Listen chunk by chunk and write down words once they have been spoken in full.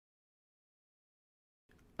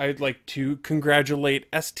I'd like to congratulate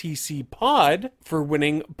STC Pod for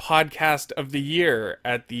winning Podcast of the Year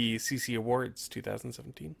at the CC Awards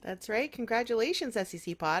 2017. That's right. Congratulations,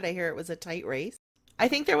 SEC Pod. I hear it was a tight race. I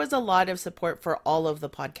think there was a lot of support for all of the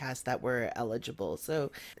podcasts that were eligible.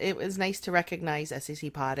 So it was nice to recognize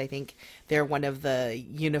SEC Pod. I think they're one of the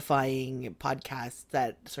unifying podcasts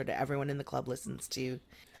that sort of everyone in the club listens to.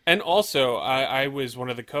 And also, I was one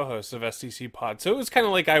of the co-hosts of STC Pod, so it was kind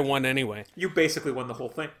of like I won anyway. You basically won the whole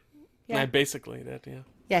thing. Yeah. I basically did, yeah.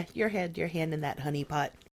 Yeah, your hand in that honey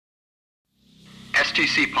pot.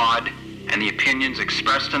 STC Pod and the opinions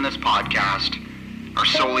expressed in this podcast are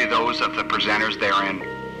solely those of the presenters therein,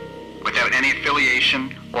 without any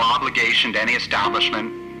affiliation or obligation to any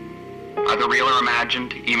establishment, either real or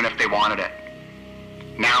imagined, even if they wanted it.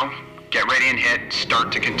 Now, get ready and hit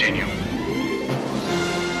start to continue.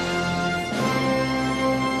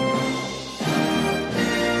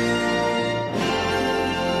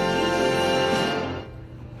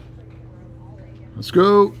 Let's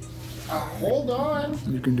go. Hold on.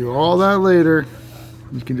 You can do all that later.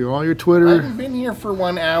 You can do all your I Twitter. haven't been here for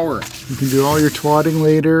 1 hour. You can do all your twatting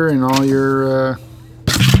later and all your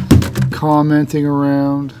commenting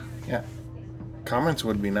around. Yeah. Comments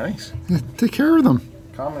would be nice. Take care of them.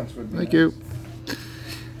 Comments would be Thank nice. you.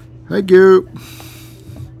 Thank you.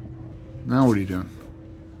 Now what are you doing?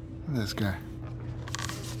 Look at this guy.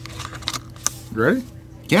 You ready?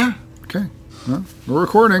 Yeah. Okay. Well, we're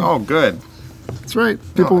recording. Oh, good. That's right.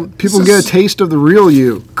 People this get is- a taste of the real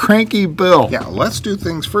you. Cranky Bill. Yeah, let's do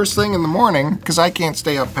things first thing in the morning because I can't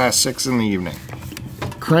stay up past 6 in the evening.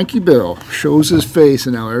 Cranky Bill shows his face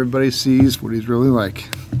and now everybody sees what he's really like.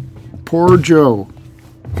 Poor Joe.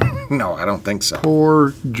 No, I don't think so.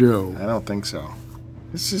 Poor Joe. I don't think so.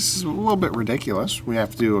 This is a little bit ridiculous. We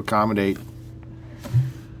have to accommodate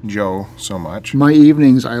Joe so much. My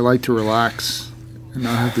evenings, I like to relax and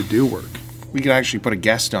not have to do work. We could actually put a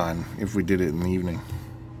guest on if we did it in the evening.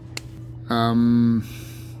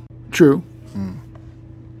 True.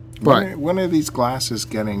 But When are these glasses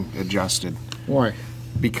getting adjusted? why?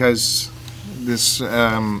 Because this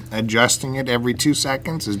adjusting it every 2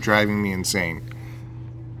 seconds is driving me insane.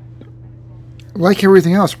 Like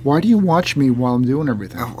everything else, why do you watch me while I'm doing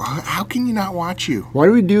everything? How can you not watch you? Why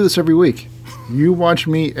do we do this every week? You watch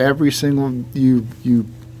me every single you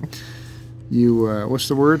what's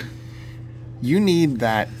the word? You need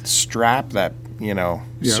that strap that,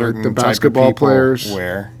 certain the type of basketball people players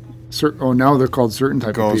wear. Now they're called certain type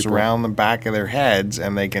of Goes people. around the back of their heads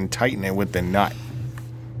and they can tighten it with the nut.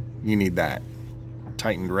 You need that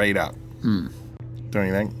tightened right up. Don't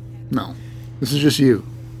you think? No. This is just you.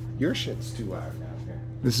 Your shit's too loud now. Here.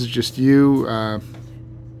 This is just you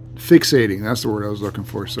fixating. That's the word I was looking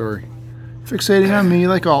for. Sorry. Fixating on me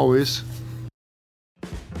like always.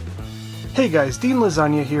 Hey guys, Dean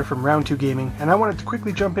Lasagna here from Round 2 Gaming, and I wanted to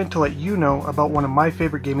quickly jump in to let you know about one of my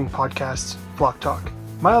favorite gaming podcasts, Flock Talk.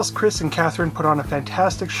 Miles, Chris, and Catherine put on a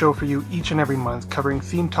fantastic show for you each and every month, covering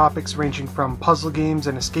themed topics ranging from puzzle games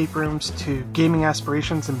and escape rooms to gaming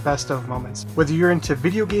aspirations and best of moments. Whether you're into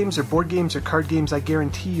video games or board games or card games, I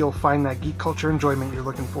guarantee you'll find that geek culture enjoyment you're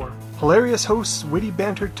looking for. Hilarious hosts, witty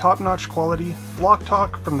banter, top-notch quality, Flock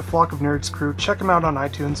Talk from the Flock of Nerds crew. Check them out on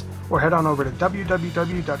iTunes or head on over to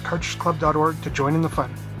www.cartridgeclub.org to join in the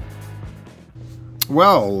fun.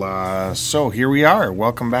 Well, so here we are.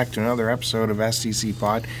 Welcome back to another episode of STC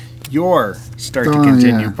Pod, your Start to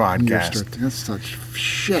Continue podcast. That's such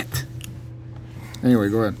shit. Anyway,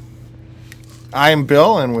 go ahead. I'm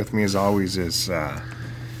Bill, and with me as always is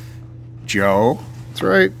Joe. That's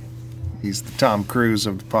right. He's the Tom Cruise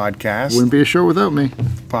of the podcast. Wouldn't be a show without me.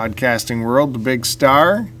 Podcasting world, the big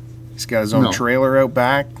star. He's got his own No. trailer out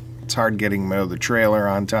back. It's hard getting him out of the trailer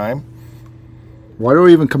on time. Why do I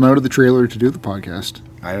even come out of the trailer to do the podcast?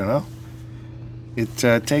 I don't know. It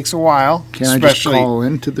takes a while. Can't I just call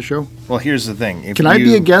into the show? Well, here's the thing. If Can I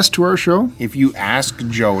be a guest to our show? If you ask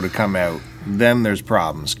Joe to come out, then there's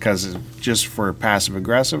problems. Because just for passive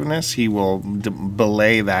aggressiveness, he will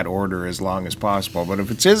belay that order as long as possible. But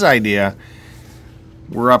if it's his idea,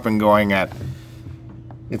 we're up and going at...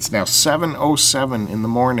 It's now 7:07 in the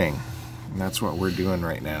morning. And that's what we're doing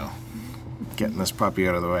right now. Getting this puppy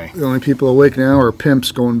out of the way. The only people awake now are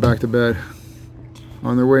pimps going back to bed.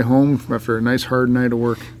 On their way home after a nice hard night of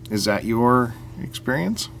work. Is that your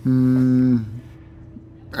experience? I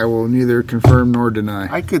will neither confirm nor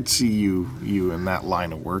deny. I could see you in that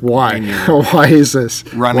line of work. Why? When you're Why is this?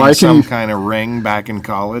 running some kind of ring back in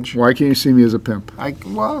college. Why can't you see me as a pimp?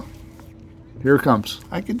 Here it comes.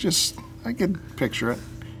 I could picture it.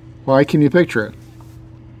 Why can you picture it?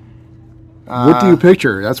 What do you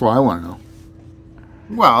picture? That's what I want to know.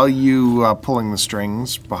 Well, you pulling the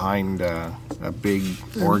strings behind a big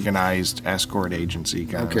organized escort agency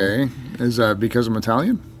kind of. Okay. Is that because I'm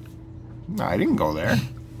Italian? No, I didn't go there.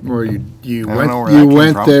 Or you I don't know where that you came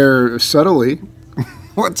went from. there subtly?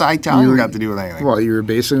 What's Italian got to do with anything? Well, you were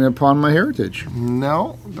basing it upon my heritage.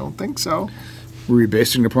 No, don't think so. Were you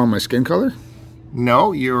basing it upon my skin color?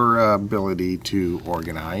 No, your ability to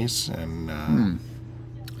organize and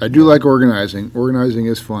I do like organizing. Organizing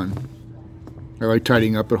is fun. I like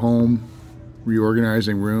tidying up at home,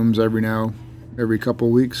 reorganizing rooms every couple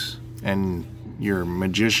of weeks. and your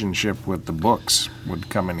magicianship with the books would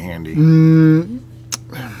come in handy. I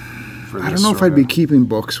don't know if I'd be keeping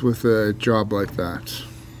books with a job like that.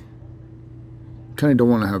 Kind of don't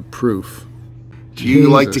want to have proof. Do you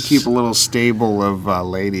like to Jesus. keep a little stable of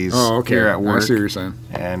ladies here at work? I see what you're saying.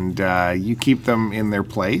 And you keep them in their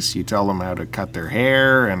place. You tell them how to cut their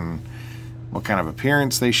hair and what kind of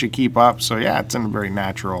appearance they should keep up. So, yeah, it's a very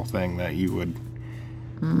natural thing that you would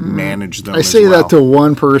manage them I as say well. that to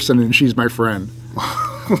one person, and she's my friend.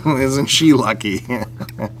 Isn't she lucky?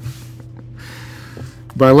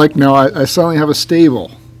 But I suddenly have a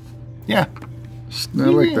stable. Yeah. I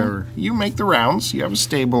like that. You make the rounds. You have a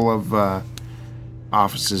stable of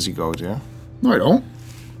offices you go to. No, I don't.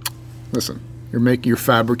 Listen, you're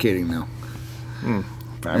fabricating now.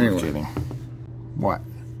 Fabricating. What?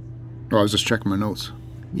 Oh, I was just checking my notes.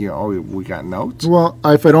 We got notes? Well,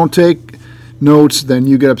 if I don't take notes, then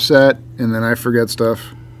you get upset, and then I forget stuff.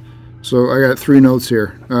 So I got 3 notes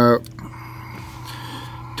here.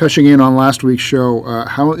 Touching in on last week's show,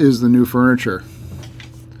 how is the new furniture?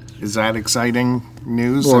 Is that exciting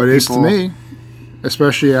news? Well, that it is to people- me,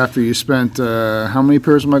 especially after you spent how many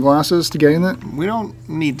pairs of my glasses to getting it? We don't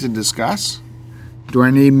need to discuss. Do I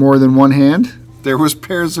need more than one hand? There was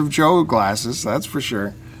pairs of Joe glasses, that's for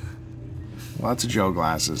sure. Lots of Joe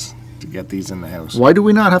glasses to get these in the house. Why do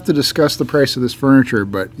we not have to discuss the price of this furniture,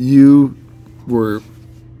 but you were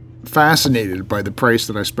fascinated by the price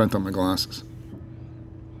that I spent on my glasses?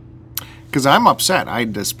 Because I'm upset I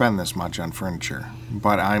had to spend this much on furniture.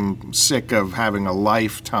 But I'm sick of having a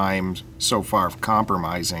lifetime so far of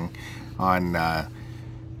compromising on,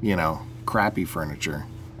 crappy furniture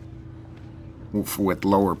with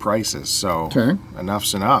lower prices. So Okay.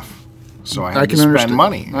 enough's enough. So I I had to can spend understand-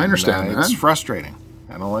 money. I understand and, It's that. frustrating.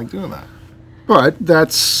 I don't like doing that. But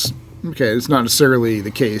that's okay. It's not necessarily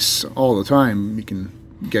the case all the time. You can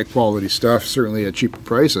get quality stuff, certainly at cheaper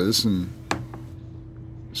prices, and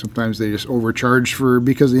sometimes they just overcharge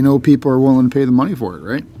because they know people are willing to pay the money for it,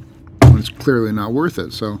 right? When it's clearly not worth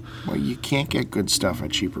it. So Well, you can't get good stuff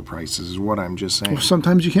at cheaper prices, is what I'm just saying.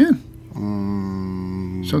 sometimes you can.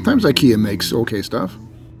 Sometimes IKEA makes okay stuff,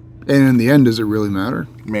 and in the end, does it really matter?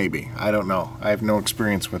 Maybe. I don't know. I have no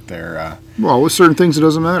experience with their Well, with certain things, it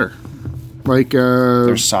doesn't matter. Like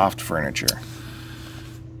soft furniture.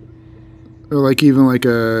 or like even like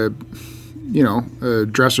a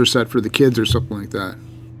dresser set for the kids or something like that.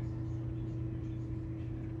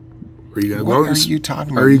 Are you gonna What go out are and you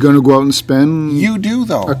talking about? Are you gonna go out and spend You do,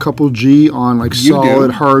 though. a couple G on like You solid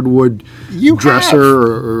do. hardwood You dresser have.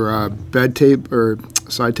 or bed tape or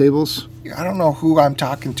side tables? I don't know who I'm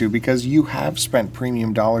talking to because you have spent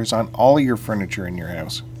premium dollars on all your furniture in your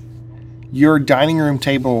house. Your dining room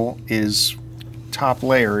table top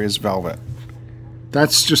layer is velvet.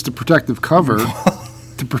 That's just a protective cover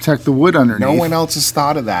to protect the wood underneath. No one else has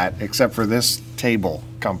thought of that except for this table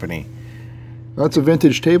company. That's a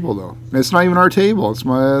vintage table though. It's not even our table. It's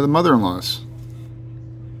the mother-in-law's.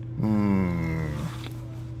 I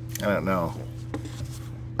don't know.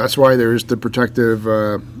 That's why there's the protective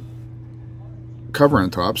cover on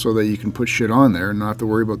top so that you can put shit on there and not have to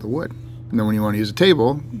worry about the wood. And then when you want to use a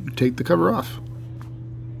table, you take the cover off.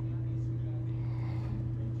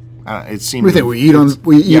 It seemed. What do you think?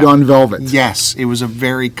 We eat on velvet. Yes, it was a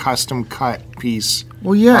very custom cut piece.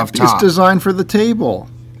 Well, yeah, of it's top. designed for the table.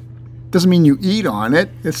 Doesn't mean you eat on it.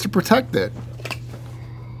 It's to protect it.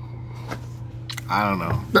 I don't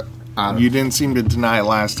know. You didn't seem to deny it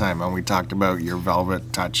last time when we talked about your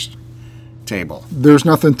velvet touched table. There's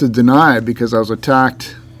nothing to deny because I was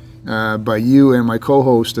attacked by you and my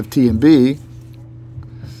co-host of T&B.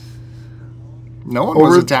 No one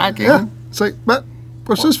was attacking. Yeah, it's like, but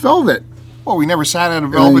what's this velvet? Well, we never sat at a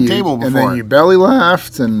And velvet then you- table before. And then you belly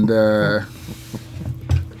laughed, and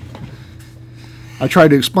I tried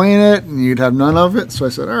to explain it, and you'd have none of it. So I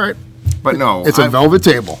said, all right, but no, it's a velvet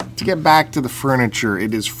table. To get back to the furniture,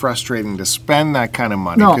 it is frustrating to spend that kind of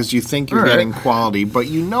money No. because you think you're All right. getting quality, but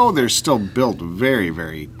you know they're still built very,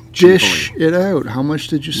 very cheaply. Dish it out. How much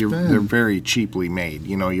did you spend? They're very cheaply made.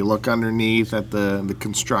 You know, you look underneath at the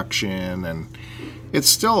construction and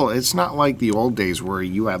it's not like the old days where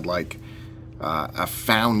you had like a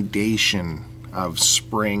foundation of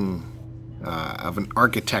spring, of an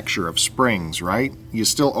architecture of springs, right? You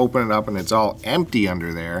still open it up and it's all empty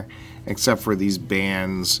under there, except for these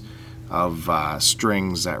bands of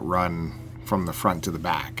strings that run from the front to the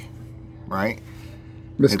back, right?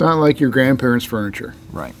 It's not like your grandparents' furniture.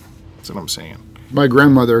 Right. That's what I'm saying. My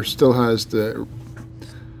grandmother still has the,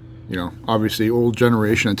 obviously old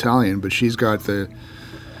generation Italian, but she's had the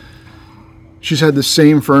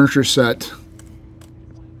same furniture set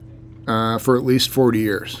for at least 40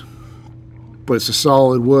 years. But it's a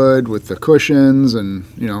solid wood with the cushions and,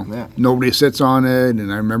 nobody sits on it.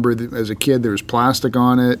 And I remember as a kid there was plastic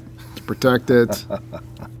on it to protect it.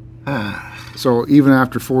 So even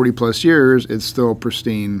after 40 plus years, it's still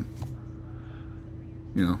pristine.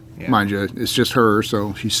 Mind you, it's just her,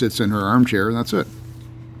 so she sits in her armchair and that's it.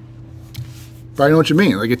 But I know what you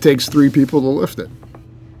mean. Like, it takes 3 people to lift it.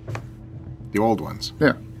 The old ones.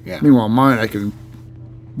 Yeah. Yeah. Meanwhile, mine, I can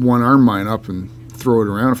one-arm mine up and throw it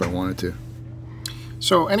around if I wanted to.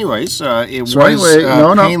 So anyways, it was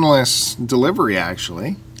painless delivery,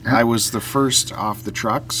 actually. I was the first off the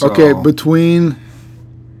truck. So. Okay, between...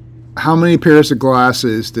 How many pairs of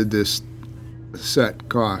glasses did this set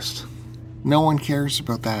cost? No one cares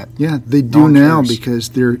about that. Yeah, they do now because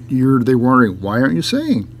they're wondering, why aren't you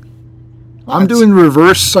saying? I'm doing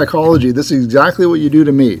reverse psychology. This is exactly what you do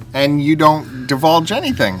to me. And you don't divulge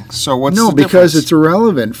anything. So what's the difference? No, because it's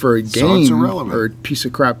irrelevant for a game it's irrelevant. or a piece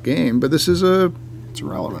of crap game. But this is It's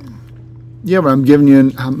irrelevant. Yeah, but I'm giving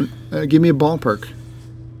you give me a ballpark.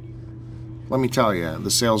 Let me tell you, the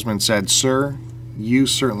salesman said, "Sir, you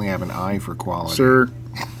certainly have an eye for quality. Sir,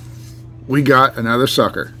 we got another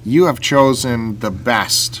sucker. You have chosen the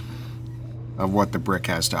best of what the brick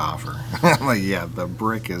has to offer." Like, yeah, the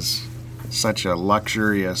brick is such a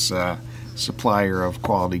luxurious supplier of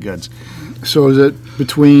quality goods. So is it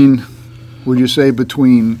would you say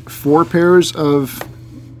between 4 pairs of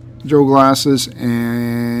Joe glasses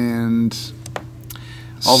and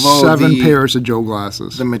 7 pairs of Joe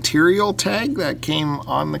glasses? The material tag that came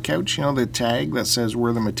on the couch, the tag that says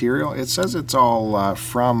where the material, it says it's all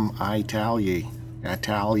from Italy.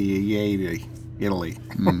 Italy.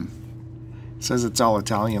 It says it's all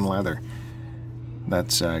Italian leather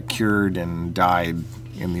that's cured and dyed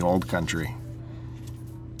in the old country.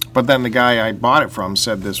 But then the guy I bought it from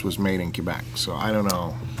said this was made in Quebec, so I don't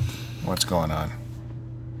know what's going on.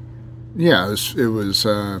 Yeah, it was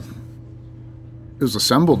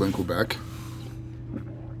assembled in Quebec.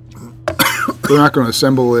 They're not going to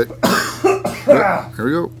assemble it. Here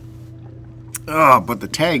we go. Oh, but the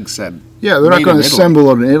tag said. Yeah, they're not going to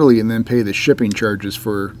assemble it in Italy and then pay the shipping charges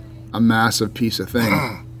for a massive piece of thing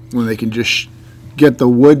when they can just get the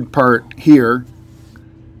wood part here,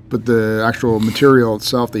 but the actual material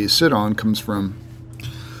itself that you sit on comes from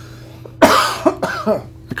a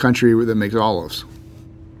country that makes olives.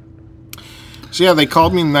 So yeah, they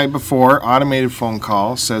called me the night before. Automated phone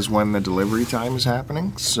call says when the delivery time is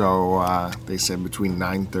happening. So they said between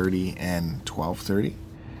 9:30 and 12:30.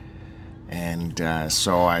 And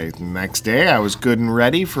so next day I was good and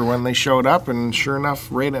ready for when they showed up. And sure enough,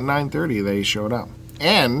 right at 9:30 they showed up.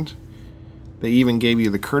 And they even gave you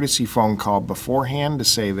the courtesy phone call beforehand to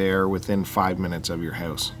say they're within 5 minutes of your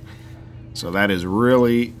house. So that is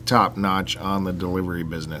really top notch on the delivery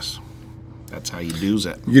business. That's how you do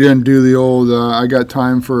it. You didn't do the old, I got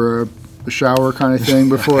time for a shower kind of thing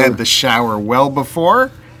before? I had the shower well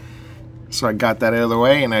before, so I got that out of the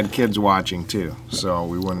way, and I had kids watching too, so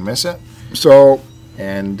we wouldn't miss it. So,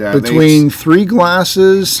 and between 3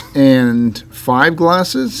 glasses and 5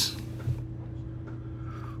 glasses?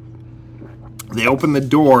 They opened the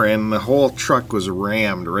door, and the whole truck was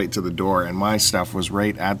rammed right to the door, and my stuff was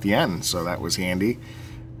right at the end, so that was handy.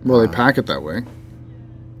 Well, they pack it that way.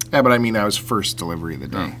 Yeah, but I mean, I was first delivery of the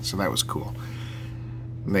day, so that was cool.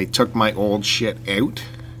 And they took my old shit out,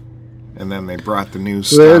 and then they brought the new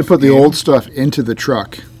stuff. So they had to put the old stuff into the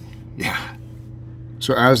truck. Yeah.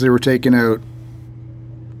 So as they were taking out,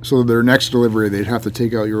 so their next delivery, they'd have to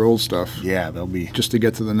take out your old stuff. Yeah, they'll be just to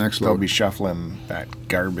get to the next load. They'll be shuffling that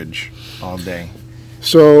garbage all day.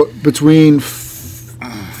 So between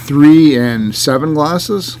 3 and 7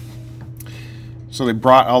 glasses. So they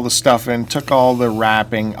brought all the stuff in, took all the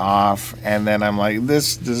wrapping off, and then I'm like,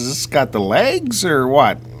 does this got the legs or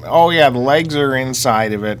what? Oh yeah, the legs are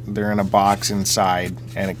inside of it. They're in a box inside,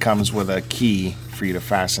 and it comes with a key for you to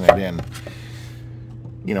fasten it in.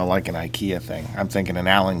 Like an IKEA thing. I'm thinking an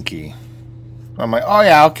Allen key. I'm like, oh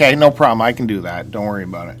yeah, okay, no problem. I can do that. Don't worry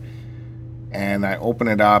about it. And I open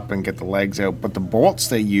it up and get the legs out. But the bolts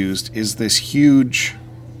they used is this huge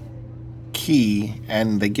key,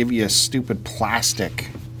 and they give you a stupid plastic,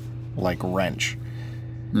 like, wrench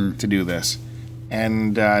to do this.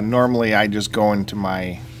 And normally I just go into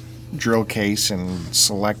my drill case and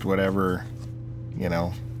select whatever,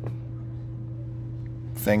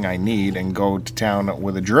 thing I need and go to town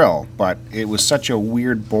with a drill. But it was such a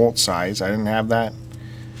weird bolt size, I didn't have that.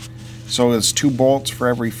 So it's 2 bolts for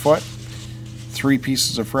every foot, 3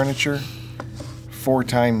 pieces of furniture, 4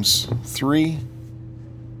 times 3.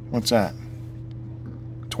 What's that?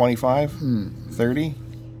 25? 30?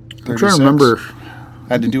 I'm trying to remember.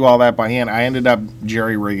 Had to do all that by hand. I ended up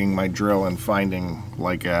jerry-rigging my drill and finding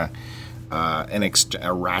like a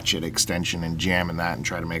ratchet extension and jamming that and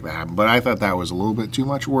try to make that happen. But I thought that was a little bit too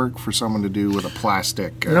much work for someone to do with a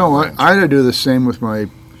plastic. You know what? wrench. I had to do the same with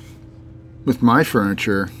my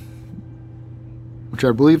furniture, which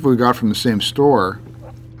I believe we got from the same store.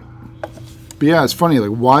 But yeah, it's funny.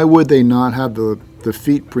 Like, why would they not have the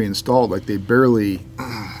feet pre-installed? Like, they barely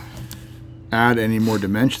add any more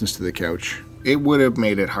dimensions to the couch. It would have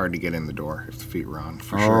made it hard to get in the door if the feet were on,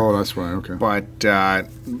 for sure. Oh, that's why. Okay. But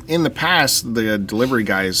in the past, the delivery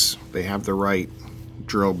guys, they have the right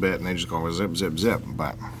drill bit and they just go zip, zip, zip.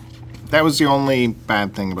 But that was the only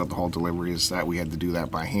bad thing about the whole delivery, is that we had to do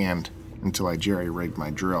that by hand until I jerry-rigged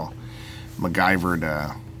my drill.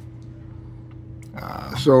 MacGyvered.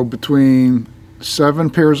 So between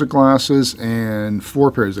 7 pairs of glasses and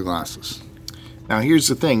 4 pairs of glasses. Now, here's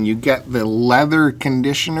the thing. You get the leather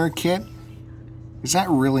conditioner kit. Is that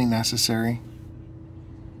really necessary?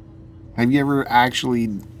 Have you ever actually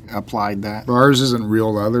applied that? Ours isn't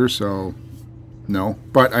real leather, so no.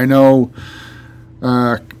 But I know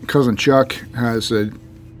Cousin Chuck has a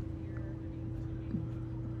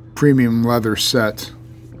premium leather set,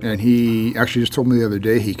 and he actually just told me the other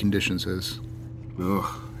day he conditions his. Ugh,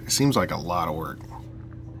 it seems like a lot of work.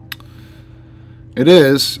 It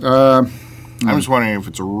is. I'm just wondering if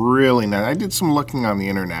it's really not. I did some looking on the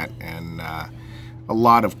internet, and a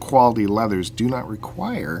lot of quality leathers do not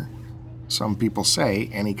require, some people say,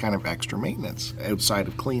 any kind of extra maintenance outside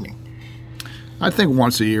of cleaning. I think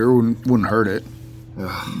once a year wouldn't hurt it.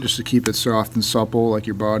 Ugh. Just to keep it soft and supple like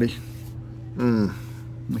your body.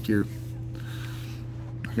 Like a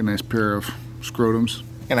nice pair of scrotums.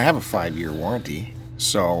 And I have a 5-year warranty,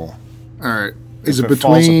 so All right. Is if it it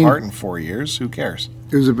falls between apart in 4 years, who cares?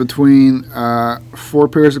 Is it between 4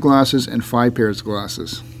 pairs of glasses and 5 pairs of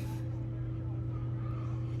glasses?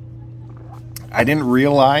 I didn't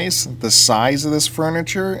realize the size of this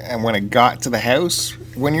furniture, and when it got to the house,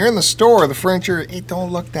 when you're in the store, the furniture, it don't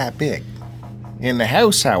look that big. In the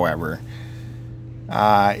house, however,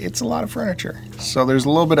 it's a lot of furniture. So there's a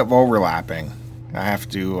little bit of overlapping. I have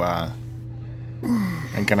to, I'm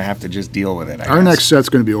going to have to just deal with it, I Our guess. next set's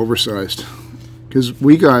going to be oversized. Because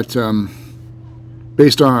we got,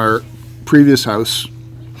 based on our previous house,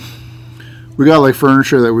 we got like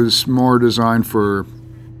furniture that was more designed for,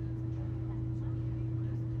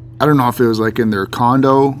 I don't know if it was like in their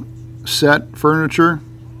condo set furniture.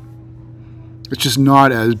 It's just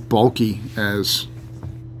not as bulky as,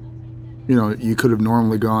 you could have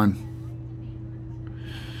normally gone.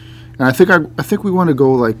 And I think we want to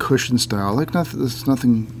go like cushion style, like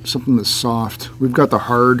something that's soft. We've got the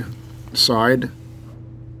hard side,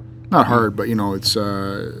 not hard, but it's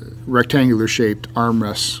rectangular shaped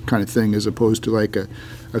armrest kind of thing, as opposed to like a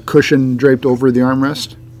cushion draped over the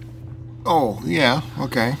armrest. Oh, yeah,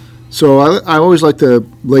 okay. So I always like to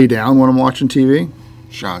lay down when I'm watching TV,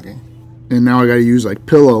 Shocking. and now I got to use like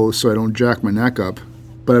pillows so I don't jack my neck up.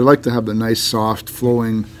 But I'd like to have the nice, soft,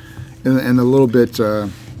 flowing, and a little bit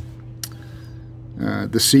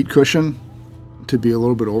the seat cushion to be a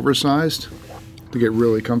little bit oversized to get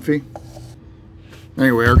really comfy.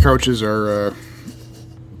 Anyway, our couches are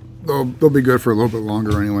they'll be good for a little bit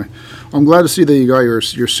longer anyway. I'm glad to see that you got your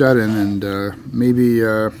set in, and maybe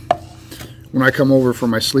when I come over for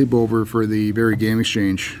my sleepover for the Very Game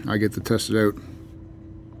Exchange, I get to test it out.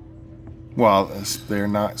 Well, they're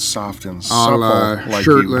not soft and A supple la like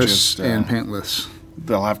shirtless you just, and pantless.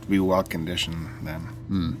 They'll have to be well conditioned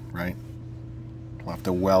then, right? We'll have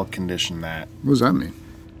to well condition that. What does that mean?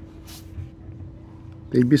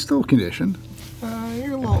 They'd be still conditioned.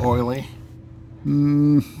 You're a little oily.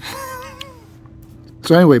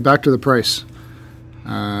 So anyway, back to the price.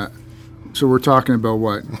 So we're talking about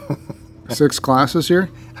what? 6 classes here?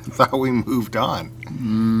 I thought we moved on.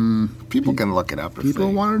 People can look it up. If People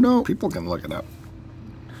they, want to know. People can look it up.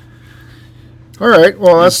 All right,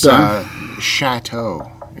 well, that's It's, done.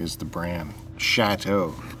 Chateau is the brand.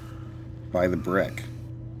 Chateau by the brick.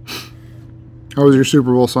 How was your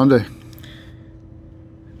Super Bowl Sunday?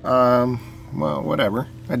 Well, whatever.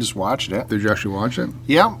 I just watched it. Did you actually watch it?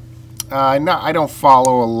 Yeah. No, I don't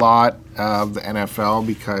follow a lot of the NFL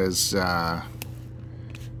because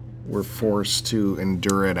we're forced to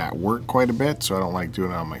endure it at work quite a bit, so I don't like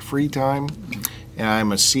doing it on my free time. And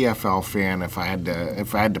I'm a CFL fan. If I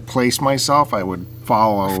had to place myself, I would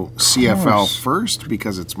follow CFL first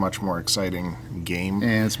because it's much more exciting game.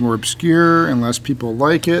 And it's more obscure and less people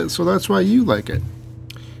like it, so that's why you like it.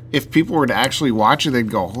 If people were to actually watch it,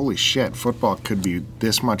 they'd go, holy shit, football could be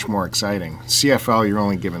this much more exciting. CFL, you're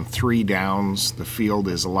only given 3 downs. The field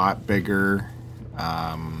is a lot bigger.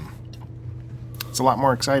 It's a lot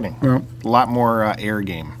more exciting. Well, a lot more air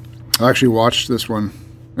game. I actually watched this one.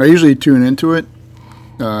 I usually tune into it,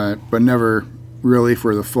 but never really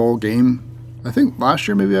for the full game. I think last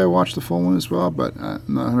year maybe I watched the full one as well, but not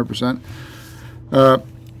 100%.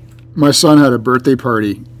 My son had a birthday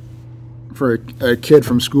party for a kid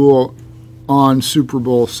from school on Super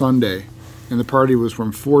Bowl Sunday, and the party was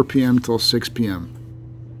from 4 p.m. till 6 p.m.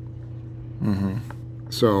 Mm-hmm.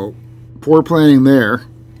 So poor planning there.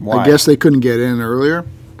 Why? I guess they couldn't get in earlier.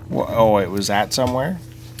 Well, oh, it was at somewhere?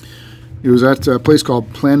 It was at a place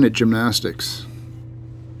called Planet Gymnastics.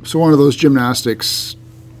 So one of those gymnastics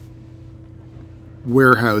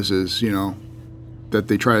warehouses, you know, that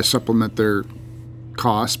they try to supplement their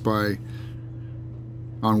costs by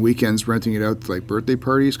on weekends renting it out to like birthday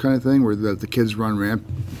parties kind of thing, where the kids run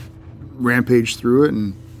rampage through it,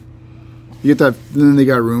 and you get that. And then they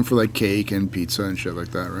got room for like cake and pizza and shit like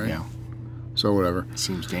that, right? Yeah. So whatever.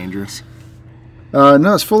 Seems dangerous.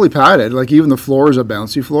 No, it's fully padded. Like even the floor is a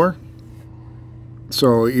bouncy floor.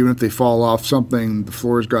 So even if they fall off something, the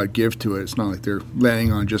floor's got give to it. It's not like they're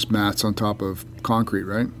landing on just mats on top of concrete,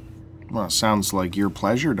 right? Well, it sounds like your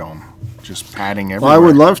pleasure dome. Just padding everywhere. Well, I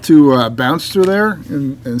would love to bounce through there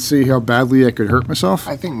and see how badly I could hurt myself.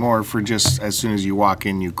 I think more for just as soon as you walk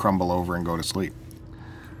in, you crumble over and go to sleep.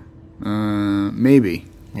 Maybe.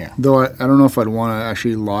 Yeah. Though I don't know if I'd want to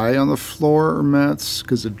actually lie on the floor or mats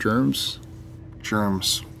because of germs.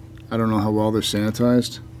 Germs. I don't know how well they're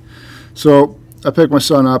sanitized. So I picked my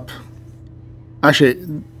son up.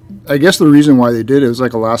 Actually, I guess the reason why they did it was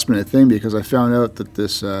like a last minute thing because I found out that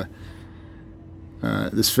this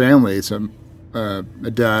family, it's a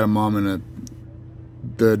dad, a mom, and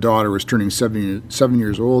the daughter was turning 7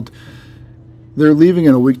 years old. They're leaving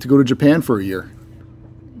in a week to go to Japan for a year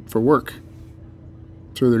for work.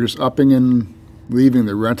 So they're just upping and leaving.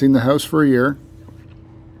 They're renting the house for a year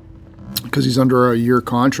because he's under a year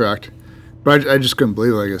contract. But I just couldn't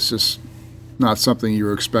believe it. Like, it's just not something you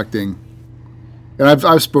were expecting. And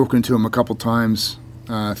I've spoken to him a couple times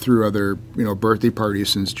through other birthday parties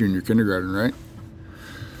since junior kindergarten, right?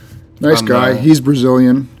 Nice guy. He's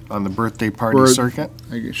Brazilian. On the birthday party circuit?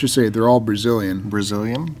 I should say they're all Brazilian.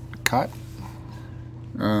 Brazilian cut?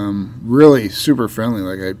 Really super friendly.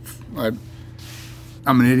 Like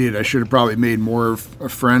I'm an idiot. I should have probably made more of a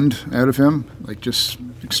friend out of him. Like just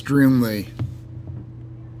extremely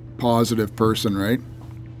positive person, right?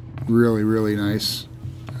 Really, really nice.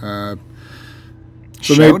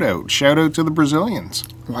 Shout out to the Brazilians.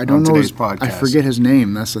 Well, I don't know today's podcast. I forget his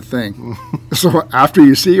name. That's the thing. So after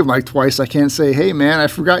you see him like twice, I can't say, "Hey, man, I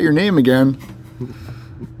forgot your name again."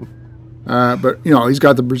 But he's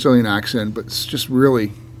got the Brazilian accent. But it's just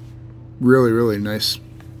really, really, really nice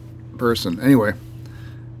person. Anyway,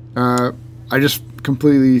 I just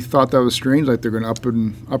completely thought that was strange. Like they're going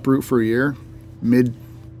to uproot for a year,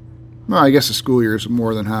 I guess the school year is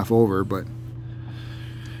more than half over, but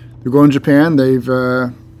they're going to Japan.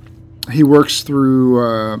 He works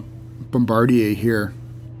through Bombardier here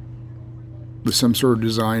with some sort of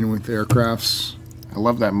design with aircrafts. I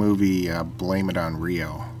love that movie, Blame It on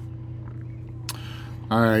Rio.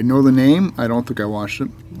 I know the name. I don't think I watched it.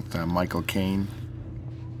 With Michael Caine.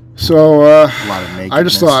 So a lot of nakedness. I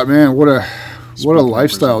just thought, man, what a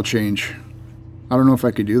lifestyle change. I don't know if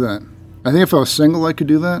I could do that. I think if I was single, I could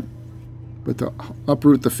do that. But to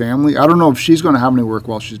uproot the family, I don't know if she's going to have any work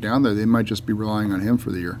while she's down there. They might just be relying on him for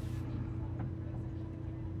the year.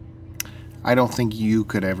 I don't think you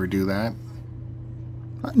could ever do that.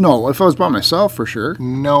 No, if I was by myself, for sure.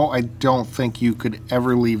 No, I don't think you could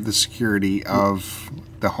ever leave the security of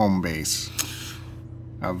the home base,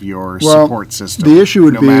 of your support system. The issue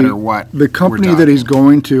would no be matter what the company that he's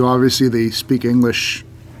going to, obviously they speak English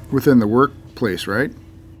within the workplace, right?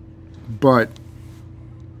 But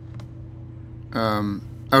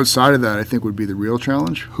outside of that, I think would be the real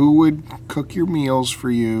challenge. Who would cook your meals for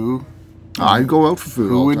you? I'd go out for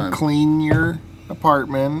food all the time. Who would clean your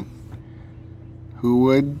apartment? Who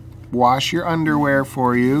would wash your underwear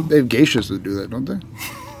for you? They have geishas that do that, don't they?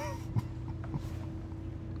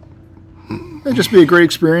 It'd just be a great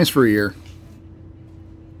experience for a year.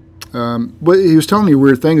 But he was telling me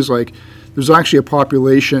weird things like there's actually a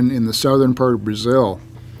population in the southern part of Brazil.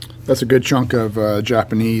 That's a good chunk of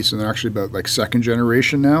Japanese, and they're actually about like second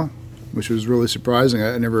generation now, which was really surprising.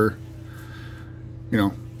 I never,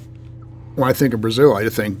 when I think of Brazil, I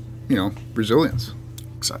think, Brazilians.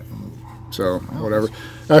 Exciting. So whatever.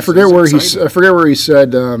 I forget where he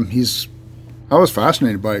said I was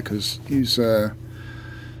fascinated by it because he said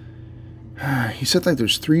like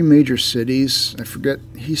there's 3 major cities. I forget.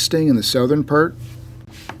 He's staying in the southern part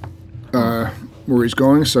where he's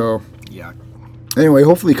going. So Yeah. anyway,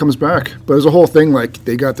 hopefully he comes back. But there's a whole thing like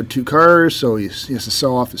they got their 2 cars, so he has to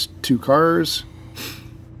sell off his 2 cars.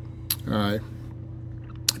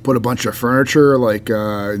 Put a bunch of furniture like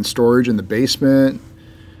in storage in the basement,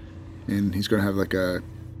 and he's going to have like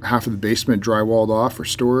half of the basement drywalled off for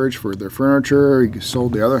storage for their furniture. He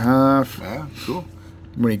sold the other half. Yeah, cool.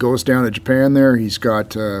 When he goes down to Japan there, he's got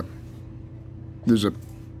there's a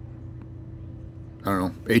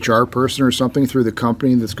HR person or something through the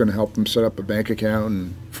company that's going to help them set up a bank account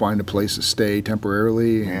and find a place to stay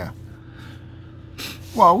temporarily. Yeah.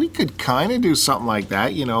 Well, we could kind of do something like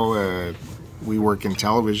that. We work in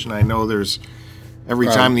television. I know there's every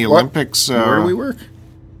time the Olympics. Where do we work?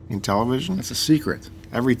 In television. That's a secret.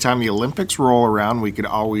 Every time the Olympics roll around, we could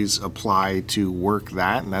always apply to work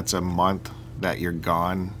that, and that's a month that you're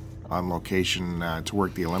gone on location to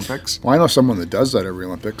work the Olympics. Well, I know someone that does that every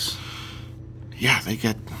Olympics. Yeah, they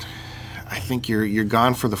get. I think you're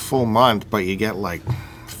gone for the full month, but you get like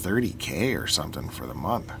 $30K or something for the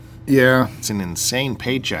month. Yeah, It's an insane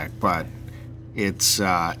paycheck, but it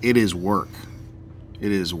is work.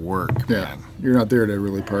 It is work, yeah. man. You're not there to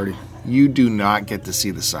really party. You do not get to see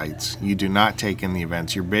the sights. You do not take in the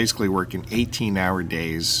events. You're basically working 18-hour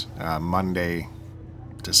days, Monday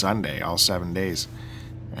to Sunday, all 7 days,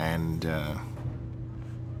 and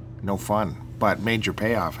no fun, but major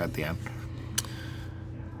payoff at the end.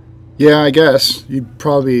 Yeah, I guess you'd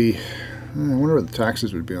probably. I wonder what the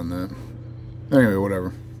taxes would be on that. Anyway,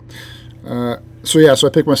 whatever. So I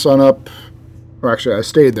picked my son up. Or actually, I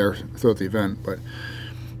stayed there throughout the event, but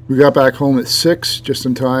we got back home at 6, just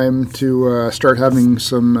in time to start having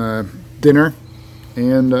some dinner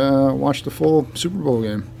and watch the full Super Bowl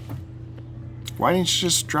game. Why didn't you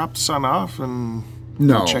just drop the son off and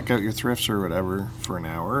No. check out your thrifts or whatever for an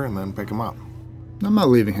hour and then pick him up? I'm not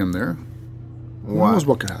leaving him there. Who Why? knows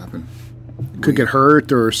what could happen? Could get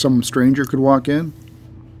hurt, or some stranger could walk in.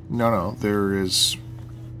 No, there is.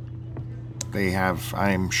 They have.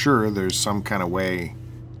 I'm sure there's some kind of way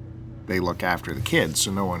they look after the kids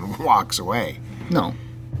so no one walks away. No.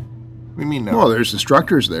 We mean no. Well, there's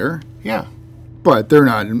instructors there, Yeah, but they're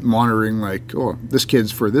not monitoring like, oh, this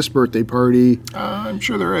kid's for this birthday party, I'm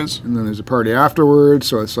sure there is. and then there's a party afterwards.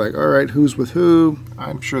 So it's like, all right, who's with who?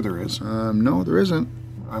 I'm sure there is. No, there isn't.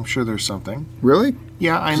 I'm sure there's something. Really?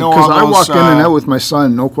 Yeah, I know. Because all I those, walked in and out with my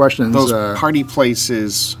son, no questions. those party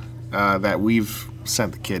places that we've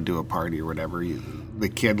sent the kid to a party or whatever. The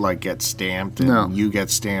kid gets stamped, and No. you get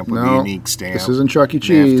stamped with a No, unique stamp. this isn't Chuck E.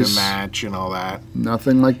 They have Cheese. to match and all that.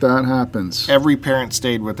 Nothing like that happens. Every parent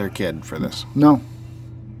stayed with their kid for this. No,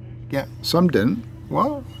 Yeah. some didn't.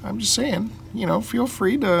 Well, I'm just saying. Feel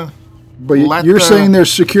free to. But Let you're the- saying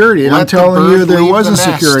there's security, and I'm let the telling you bird there leave wasn't the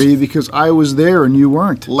nest. security because I was there and you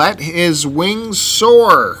weren't. Let his wings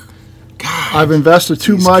soar. God. I've invested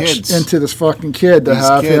too These much kids. into this fucking kid to These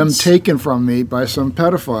have him kids. taken from me by some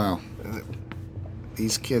pedophile.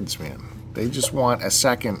 These kids, man. They just want a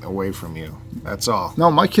second away from you. That's all. No,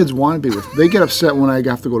 my kids want to be with. They get upset when I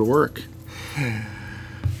have to go to work.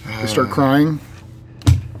 They start crying.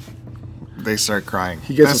 They start crying.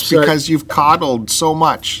 He gets That's upset. because you've coddled so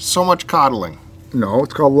much coddling No,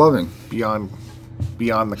 it's called loving. beyond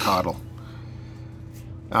the coddle.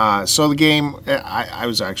 So the game, I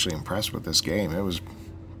was actually impressed with this game. It was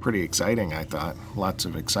pretty exciting, I thought. Lots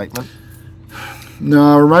of excitement.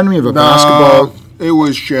 No, it reminded me of a basketball. It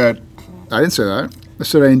was shit. I didn't say that. I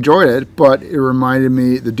said I enjoyed it, but it reminded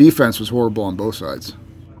me the defense was horrible on both sides.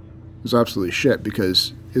 It was absolutely shit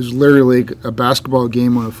because it was literally a basketball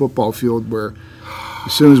game on a football field where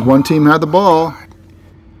as soon as one team had the ball,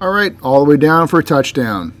 all right, all the way down for a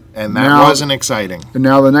touchdown. And that wasn't exciting. And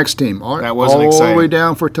now the next team, all right, That wasn't all exciting. the way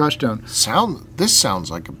down for a touchdown. This sounds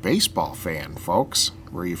like a baseball fan, folks,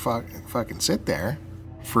 where you fucking sit there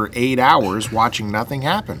for 8 hours watching nothing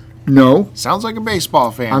happen. No, Sounds like a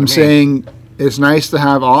baseball fan. I'm to me. saying it's nice to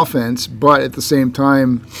have offense, but at the same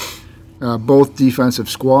time, both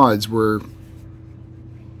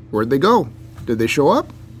where'd they go? Did they show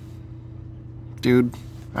up? Dude,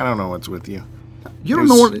 I don't know what's with you. You don't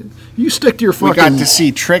know what... You stick to your fucking... We got to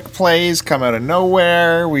see trick plays come out of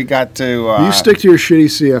nowhere. We got to... you stick to your shitty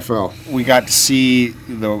CFL. We got to see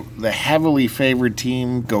the heavily favored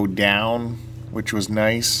team go down, which was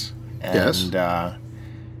nice. And, Yes.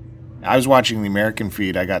 I was watching the American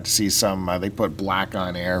feed. I got to see some... they put Black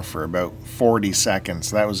on air for about 40 seconds.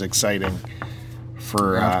 That was exciting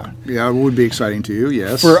for... Yeah, it would be exciting to you,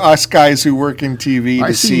 yes. for us guys who work in TV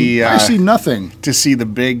I see nothing. to see the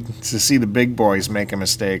big boys make a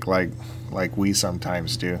mistake like we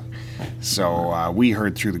sometimes do. So we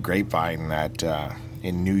heard through the grapevine that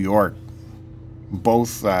in New York,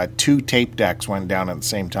 both 2 tape decks went down at the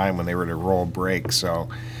same time when they were to roll break. So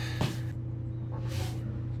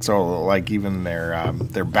like even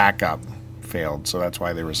their backup failed. So that's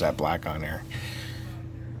why there was that Black on air.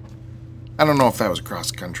 I don't know if that was across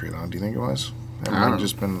the country though. Do you think it was? It might have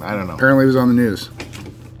just been. I don't know. Apparently it was on the news.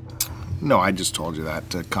 No, I just told you that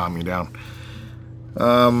to calm you down.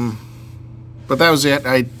 But that was it.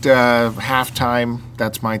 Halftime,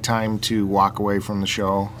 that's my time to walk away from the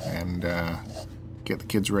show and get the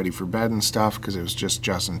kids ready for bed and stuff because it was just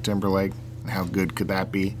Justin Timberlake. How good could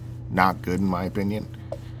that be? Not good, in my opinion.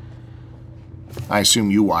 I assume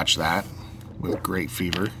you watched that with great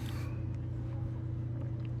fever.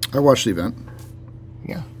 I watched the event.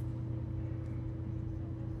 Yeah.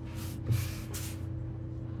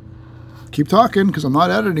 Keep talking, because I'm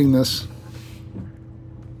not editing this.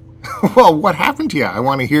 Well, what happened to you? I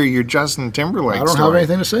want to hear your Justin Timberlake I don't story. have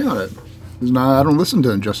anything to say on it. I don't listen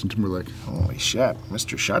to Justin Timberlake. Holy shit,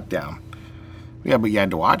 Mr. Shutdown. Yeah, but you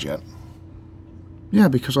had to watch it. Yeah,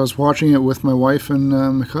 because I was watching it with my wife and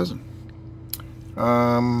my cousin.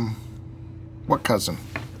 What cousin?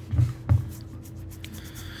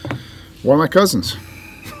 One of my cousins.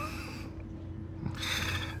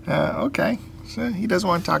 Okay. So he doesn't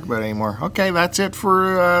want to talk about it anymore. Okay, that's it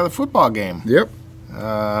for the football game. Yep.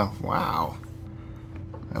 Wow.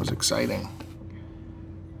 That was exciting.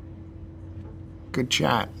 Good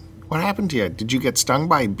chat. What happened to you? Did you get stung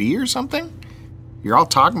by a bee or something? You're all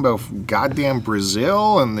talking about goddamn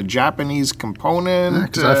Brazil and the Japanese component.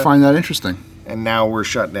 Because I find that interesting. And now we're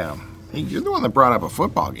shut down. Hey, you're the one that brought up a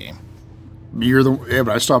football game. Yeah, but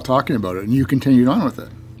I stopped talking about it, and you continued on with it.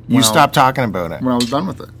 You stopped talking about it. When I was done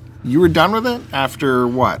with it. You were done with it after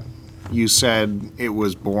what? You said it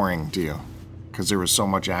was boring to you because there was so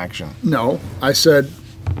much action. No, I said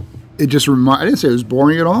it just I didn't say it was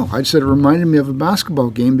boring at all. I said it reminded me of a basketball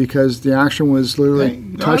game because the action was literally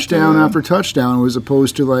touchdown after touchdown, as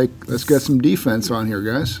opposed to like, let's get some defense on here,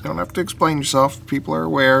 guys. You don't have to explain yourself. People are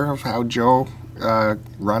aware of how Joe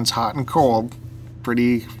runs hot and cold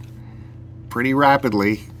pretty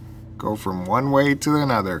rapidly. Go from one way to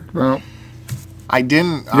another. Well, I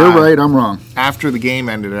didn't. You're right, I'm wrong. After the game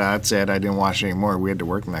ended, that's it. I didn't watch anymore. We had to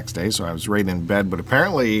work the next day, so I was right in bed. But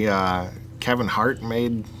apparently, Kevin Hart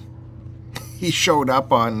he showed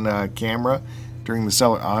up on camera during the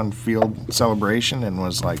on-field celebration and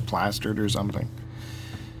was like plastered or something.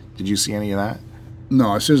 Did you see any of that?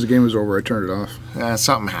 No, as soon as the game was over, I turned it off.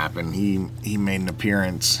 Something happened. He made an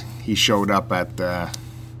appearance. He showed up at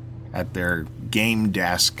their game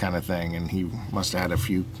desk kind of thing, and he must have had a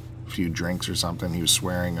few drinks or something. He was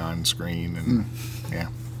swearing on screen, and yeah.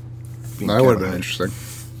 That would have been interesting.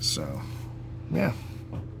 So, yeah.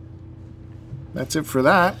 That's it for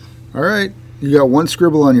that. All right. You got one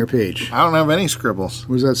scribble on your page. I don't have any scribbles.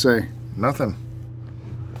 What does that say? Nothing.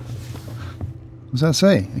 What does that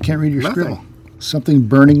say? I can't read your Nothing. scribble. Something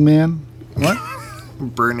Burning Man? What?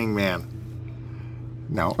 Burning Man.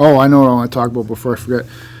 No. Oh, I know what I want to talk about before I forget.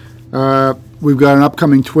 We've got an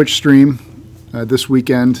upcoming Twitch stream this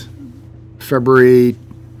weekend, February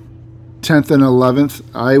 10th and 11th.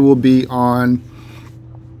 I will be on...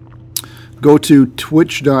 Go to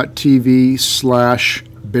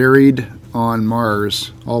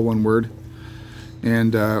twitch.tv/buriedonmars, all one word.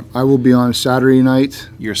 And I will be on Saturday night.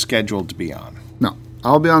 You're scheduled to be on. No,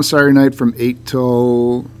 I'll be on Saturday night from 8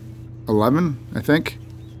 till 11, I think.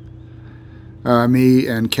 Me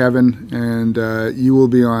and Kevin. And you will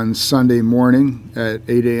be on Sunday morning at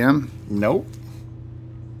 8 a.m. Nope.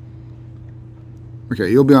 Okay,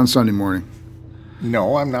 you'll be on Sunday morning.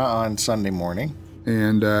 No, I'm not on Sunday morning.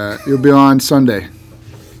 And you'll be on Sunday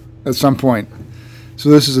at some point. So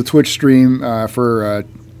this is a Twitch stream for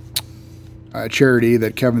a charity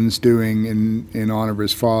that Kevin's doing in honor of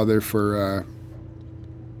his father for,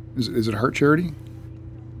 is it Heart Charity?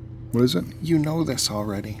 What is it? You know this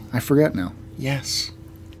already. I forget now. Yes.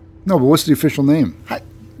 No, but what's the official name?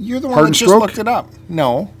 You're the one Heart that and just Stroke? looked it up.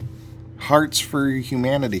 No. Hearts for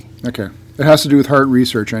Humanity. Okay. It has to do with heart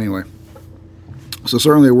research anyway. So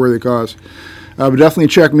certainly a worthy cause. But definitely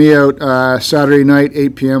check me out Saturday night,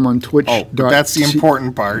 8 p.m. on Twitch. Oh, but that's the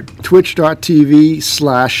important part.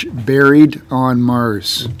 Twitch.tv/Buried on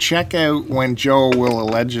Mars. Check out when Joe will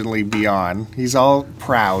allegedly be on. He's all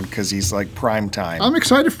proud because he's like prime time. I'm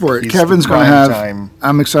excited for it. He's Kevin's the going to prime have. time.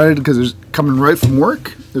 I'm excited because there's coming right from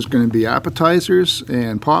work. There's going to be appetizers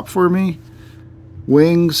and pop for me,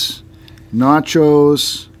 wings,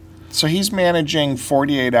 nachos. So he's managing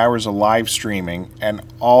 48 hours of live streaming and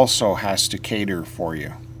also has to cater for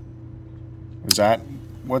you. Is that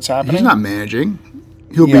what's happening? He's not managing.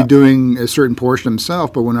 He'll Yeah. be doing a certain portion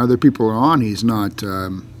himself, but when other people are on, he's not.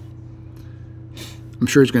 I'm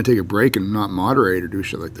sure he's going to take a break and not moderate or do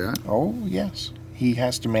shit like that. Oh, yes. He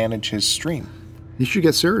has to manage his stream. You should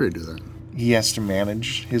get Sarah to do that. He has to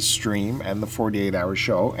manage his stream and the 48-hour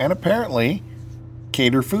show and apparently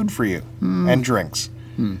cater food for you and drinks.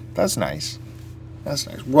 That's nice. That's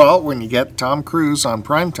nice. Well, when you get Tom Cruise on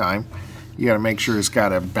primetime, you got to make sure it's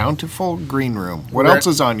got a bountiful green room. What Right. else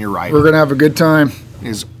is on your rider? We're going to have a good time.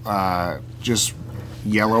 Is just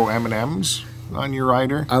yellow M&Ms on your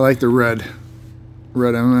rider? I like the red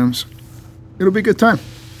M&Ms. It'll be a good time.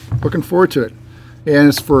 Looking forward to it. And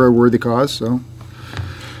it's for a worthy cause, so.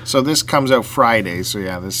 So this comes out Friday. So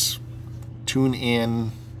yeah, tune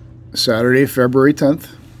in Saturday, February 10th.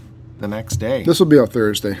 the next day. This will be out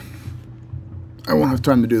Thursday. I won't have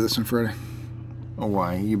time to do this on Friday. Oh,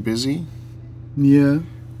 why? You busy? Yeah,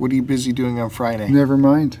 What are you busy doing on Friday? never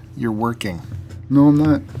mind. You're working. No, I'm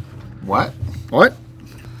not. What? What?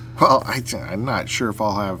 Well, I'm not sure if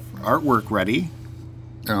I'll have artwork ready.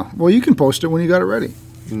 Oh, well, you can post it when you got it ready.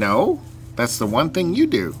 No, that's the one thing you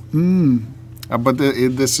do. But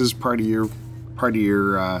this is part of your.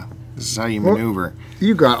 This is how you Well- maneuver.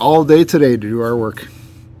 You got all day today to do our work.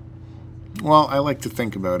 Well, I like to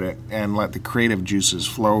think about it and let the creative juices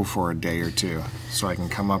flow for a day or two, so I can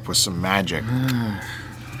come up with some magic.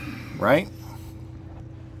 Right?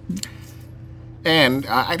 And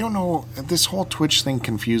I don't know. This whole Twitch thing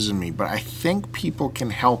confuses me, but I think people can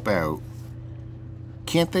help out.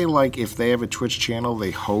 Can't they, like, if they have a Twitch channel, they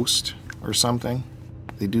host or something?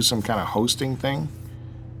 They do some kind of hosting thing?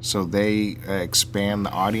 So they expand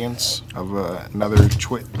the audience of another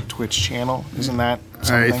Twitch channel? Isn't that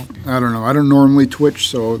something? I don't know. I don't normally Twitch,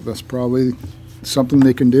 so that's probably something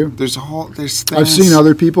they can do. There's things. I've seen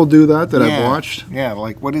other people do that I've watched. Yeah,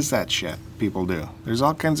 like what is that shit people do? There's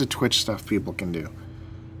all kinds of Twitch stuff people can do.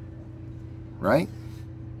 Right?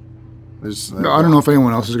 There's. No, I don't know if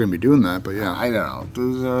anyone else is going to be doing that, but yeah. I don't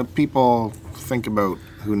know. There's, people think about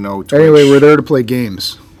who know Twitch. Anyway, we're there to play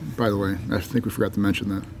games, by the way. I think we forgot to mention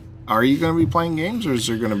that. Are you going to be playing games, or is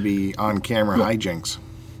there going to be on-camera hijinks?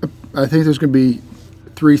 I think there's going to be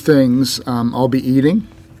three things. I'll be eating,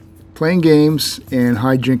 playing games, and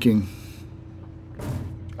hijinking.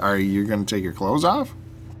 Are you going to take your clothes off?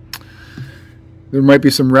 There might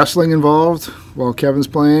be some wrestling involved while Kevin's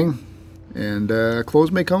playing, and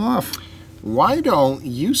clothes may come off. Why don't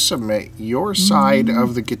you submit your side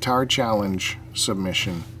of the Guitar Challenge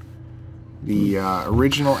submission? The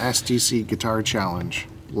original STC Guitar Challenge,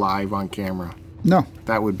 live on camera. No.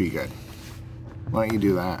 That would be good. Why don't you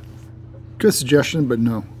do that? Good suggestion, but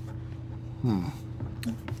no.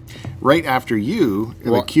 Right after you,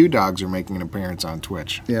 the Well- Q Dogs are making an appearance on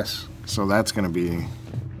Twitch. Yes. So that's gonna be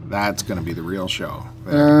the real show.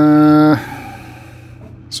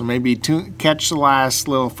 So maybe catch the last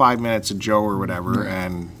little 5 minutes of Joe or whatever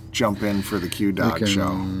and jump in for the Q You Dog can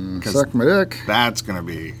show. 'Cause suck my dick. that's gonna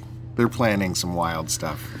be. They're planning some wild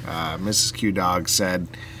stuff. Mrs. Q Dog said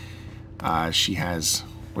she has.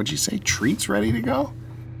 What'd you say? Treats ready to go.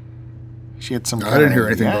 She had some. I didn't hear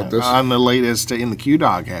anything about this. On the latest in the Q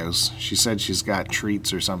Dog house. She said she's got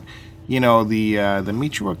treats or something. You know, the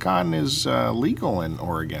Michoacan is legal in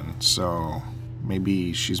Oregon, so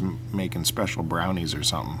maybe she's making special brownies or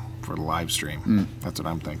something for the live stream. That's what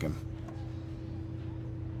I'm thinking.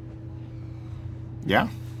 Yeah.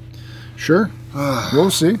 Sure. We'll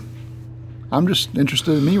see. I'm just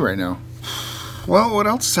interested in me right now. Well, what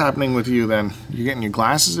else is happening with you then? You're getting your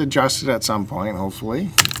glasses adjusted at some point, hopefully.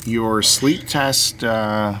 Your sleep test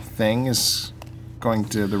thing is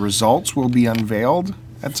the results will be unveiled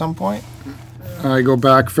at some point. I go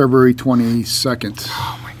back February 22nd.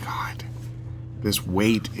 Oh my God. This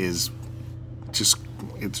wait is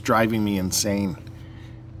it's driving me insane.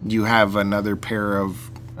 Do you have another pair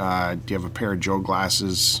of, do you have a pair of Joe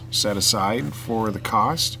glasses set aside for the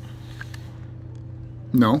cost?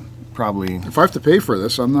 No. Probably. If I have to pay for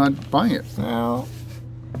this, I'm not buying it. Well,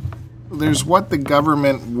 there's what the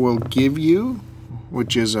government will give you,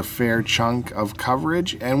 which is a fair chunk of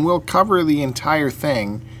coverage, and we'll cover the entire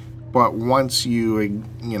thing But once you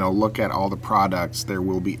look at all the products, there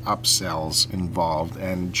will be upsells involved.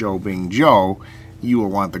 And Joe being Joe, you will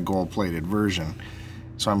want the gold-plated version.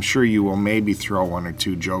 So I'm sure you will maybe throw 1 or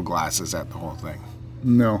 2 Joe glasses at the whole thing.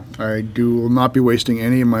 No, will not be wasting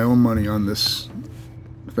any of my own money on this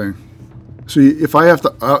thing. So if I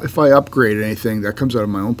upgrade anything, that comes out of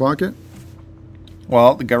my own pocket?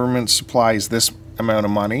 Well, the government supplies this amount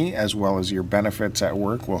of money, as well as your benefits at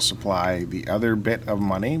work will supply the other bit of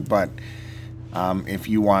money. But if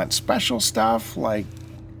you want special stuff like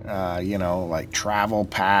like travel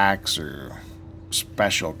packs or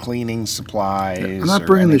special cleaning supplies, I'm not or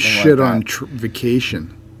bringing this anything shit like on that,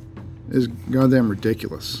 vacation. It's goddamn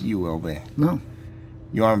ridiculous. you will be. No.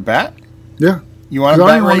 You want to bet? Yeah. You want 'Cause to I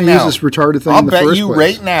bet don't right want to now? use this retarded thing I'll in the bet first you place.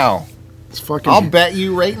 right now. It's fucking. I'll bet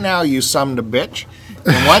you right now, you son of a bitch.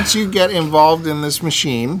 And once you get involved in this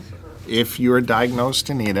machine, if you are diagnosed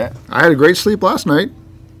to need it, I had a great sleep last night.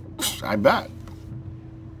 I bet.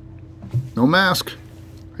 No mask.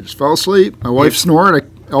 I just fell asleep. My wife snored.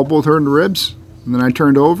 I elbowed her in the ribs, and then I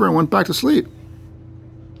turned over and went back to sleep.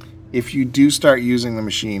 If you do start using the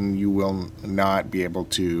machine, you will not be able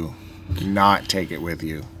to not take it with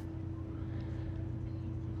you,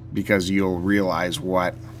 because you'll realize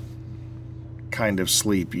what kind of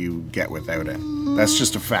sleep you get without it. That's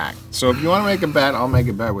just a fact. So if you want to make a bet, I'll make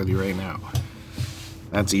a bet with you right now.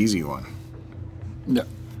 That's an easy one. Yeah.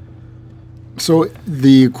 So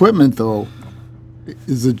the equipment, though,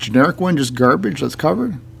 is the generic one just garbage that's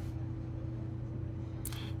covered?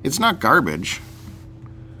 It's not garbage.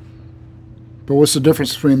 But what's the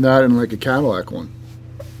difference between that and like a Cadillac one?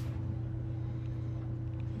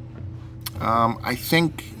 I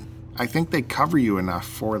think they cover you enough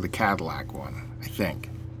for the Cadillac one. I think.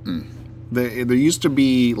 There used to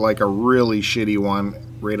be like a really shitty one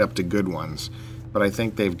right up to good ones, but I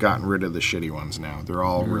think they've gotten rid of the shitty ones now. They're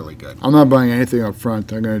all really good. I'm not buying anything up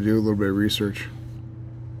front. I'm going to do a little bit of research.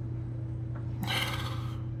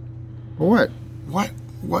 What?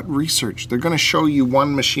 What research? They're going to show you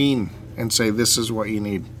one machine and say this is what you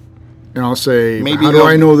need. And I'll say, Maybe how do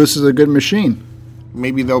I know this is a good machine?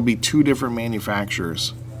 Maybe there'll be 2 different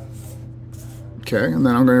manufacturers. Okay, and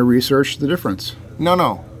then I'm going to research the difference.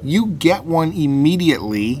 No. You get one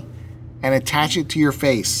immediately and attach it to your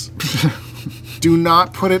face. Do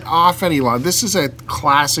not put it off any longer. This is a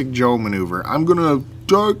classic Joe maneuver. I'm going to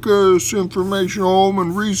take this information home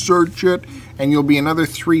and research it, and you'll be another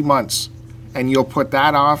 3 months. And you'll put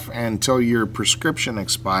that off until your prescription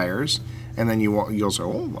expires, and then you'll say,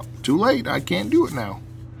 oh, too late. I can't do it now.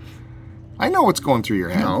 I know what's going through your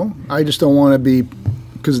head. No, I just don't want to be,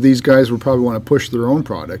 because these guys will probably want to push their own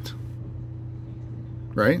product.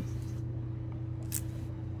 Right?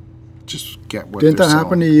 Just get what Didn't they're that selling.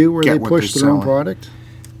 happen to you where Get they what pushed they're their own selling. product?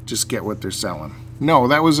 Just get what they're selling. No,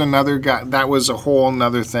 that was another guy. That was a whole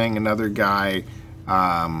another thing. Another guy,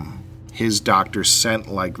 his doctor sent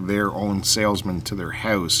like their own salesman to their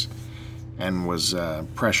house and was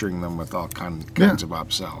pressuring them with all kinds of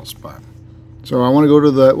upsells. But So I want to go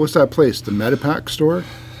to what's that place? The Medipack store?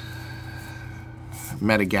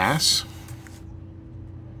 Metagas.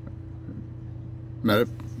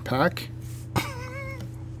 Medipack?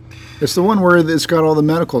 It's the one where it's got all the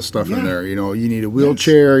medical stuff in there. You know, you need a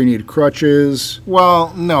wheelchair, you need crutches.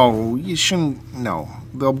 Well, no, you shouldn't. No,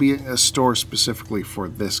 there'll be a store specifically for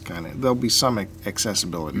this kind of. There'll be some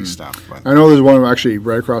accessibility stuff, but I know there's one actually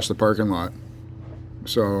right across the parking lot.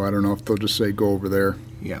 So I don't know if they'll just say go over there.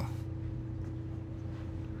 yeah.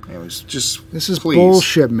 It was just. This is please,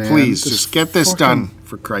 bullshit, man. Please, This just get this fucking- done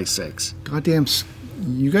for Christ's sakes. Goddamn,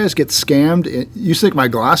 you guys get scammed. You think my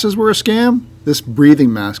glasses were a scam? This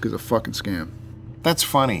breathing mask is a fucking scam. That's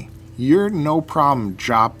funny. You're no problem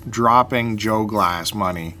dropping Joe Glass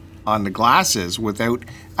money on the glasses without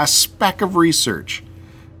a speck of research.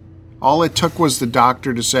 All it took was the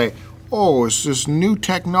doctor to say, oh, it's this new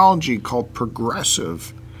technology called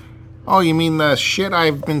progressive. Oh, you mean the shit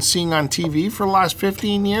I've been seeing on TV for the last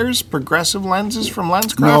 15 years? Progressive lenses from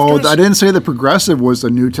LensCrafters? No, I didn't say the progressive was the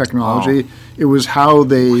new technology. It was how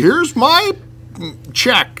they. Here's my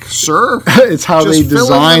check, sir. It's how Just they fill in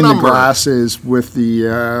design the number. glasses with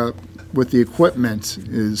the equipment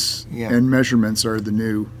Yeah. and measurements are the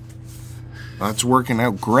new. That's working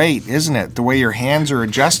out great, isn't it? The way your hands are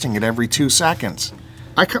adjusting it every 2 seconds.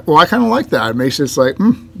 I kind of like that. It makes it like,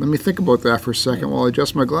 let me think about that for a second while I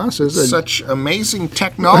adjust my glasses. And Such amazing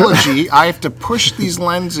technology. I have to push these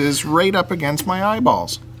lenses right up against my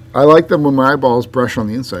eyeballs. I like them when my eyeballs brush on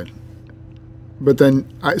the inside. But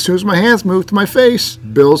then, as soon as my hands move to my face,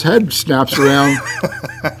 Bill's head snaps around.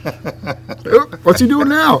 What's he doing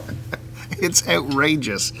now? It's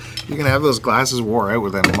outrageous. You're going to have those glasses wore out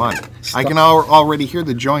within a month. I can already hear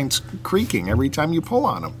the joints creaking every time you pull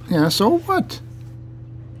on them. Yeah, so what?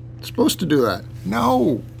 It's supposed to do that.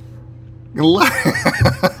 No.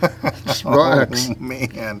 Just relax. Oh,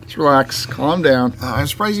 man. Just relax. Calm down. I'm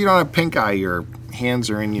surprised you don't have pink eye. Your hands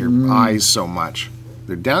are in your eyes so much.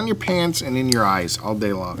 They're down your pants and in your eyes all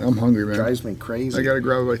day long. I'm hungry, man. Drives me crazy. I gotta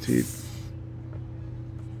grab my teeth.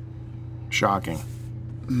 Shocking.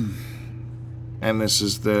 And this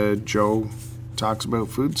is the Joe Talks About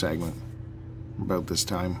Food segment about this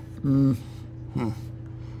time.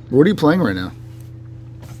 What are you playing right now?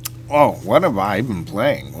 Oh, what have I been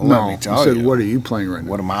playing? Well, No, let me tell you said, you. what are you playing right now?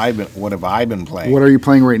 What have I been playing? What are you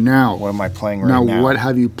playing right now? What am I playing right now? What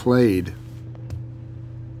have you played?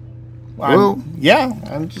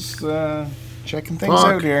 I'm just checking things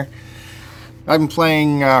Fuck. out here. I've been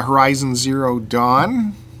playing Horizon Zero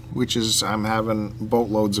Dawn, which is I'm having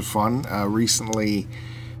boatloads of fun. Recently,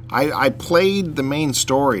 I played the main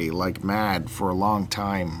story like mad for a long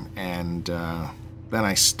time, and then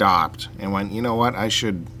I stopped and went, you know what? I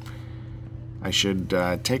should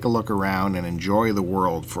take a look around and enjoy the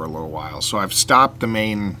world for a little while. So I've stopped the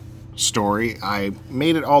main story. I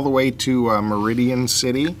made it all the way to Meridian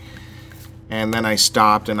City, and then I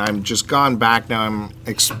stopped, and I've just gone back now. I'm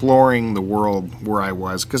exploring the world where I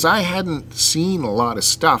was, because I hadn't seen a lot of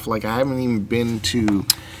stuff. Like, I haven't even been to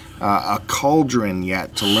a cauldron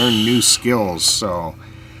yet to learn new skills, so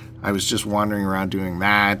I was just wandering around doing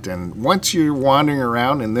that. And once you're wandering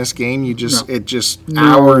around in this game,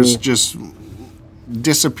 hours just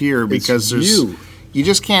disappear, because you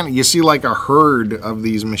just can't. You see like a herd of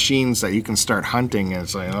these machines that you can start hunting, and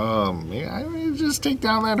it's like, oh man, I mean, just take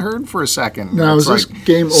down that herd for a second. Now, it's is this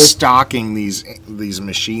game stalking these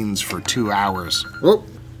machines for 2 hours? Well,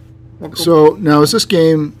 so now is this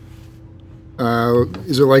game?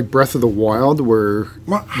 Is it like Breath of the Wild, where?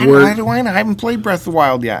 Well, how do I know? I haven't played Breath of the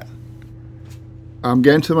Wild yet. I'm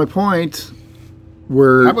getting to my point.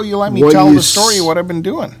 Where? How about you let me tell the story of what I've been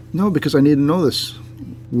doing? No, because I need to know this.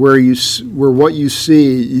 Where what you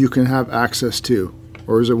see you can have access to,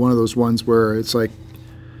 or is it one of those ones where it's like,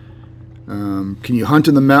 can you hunt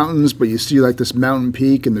in the mountains, but you see like this mountain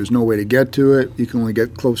peak and there's no way to get to it? You can only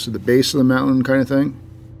get close to the base of the mountain, kind of thing.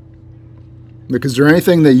 Like, is there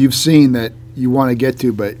anything that you've seen that you want to get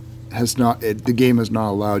to, but the game has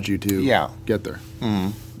not allowed you to get there?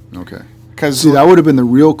 Mm-hmm. Okay. Because that would have been the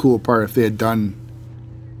real cool part if they had done,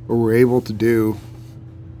 or were able to do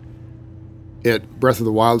it Breath of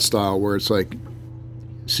the Wild style, where it's like,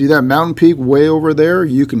 see that mountain peak way over there?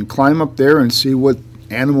 You can climb up there and see what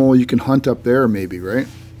animal you can hunt up there, maybe, right?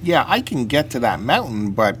 Yeah, I can get to that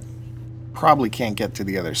mountain, but probably can't get to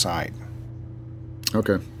the other side.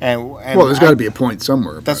 Okay. And well, there's got to be a point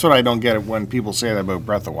somewhere. That's what I don't get when people say that about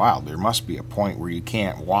Breath of the Wild. There must be a point where you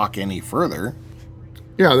can't walk any further.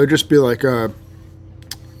 Yeah, there'd just be like like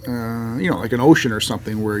an ocean or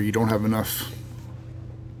something where you don't have enough.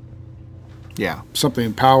 Yeah.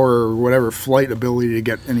 Something, power or whatever, flight ability to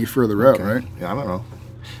get any further out, right? Yeah, I don't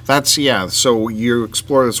know. So you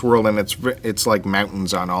explore this world, and it's like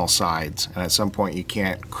mountains on all sides, and at some point you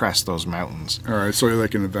can't crest those mountains. All right, so you're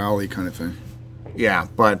like in a valley kind of thing. Yeah,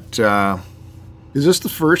 but... is this the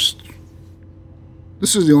first...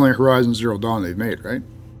 This is the only Horizon Zero Dawn they've made, right?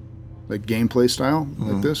 Like gameplay style,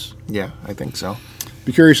 like this? Yeah, I think so.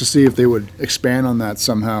 Be curious to see if they would expand on that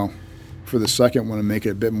somehow for the second one and make it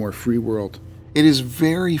a bit more free world. It is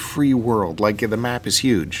very free world. Like, the map is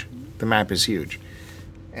huge.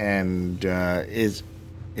 And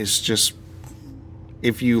it's just,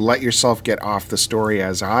 if you let yourself get off the story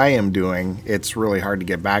as I am doing, it's really hard to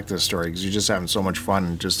get back to the story, because you're just having so much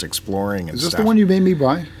fun just exploring and stuff. Is this the one you made me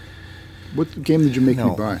buy? What game did you make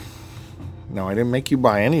me buy? No, I didn't make you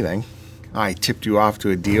buy anything. I tipped you off to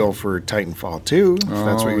a deal for Titanfall 2, if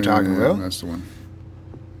that's what you're talking about. That's the one.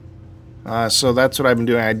 So that's what I've been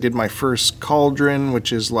doing. I did my first cauldron,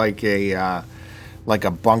 which is like a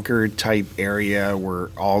bunker type area where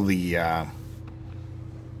all the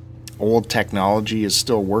old technology is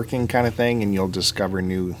still working, kind of thing, and you'll discover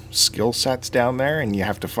new skill sets down there, and you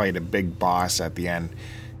have to fight a big boss at the end.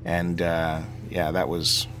 And that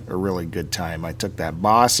was a really good time. I took that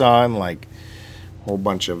boss on, like, a whole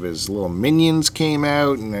bunch of his little minions came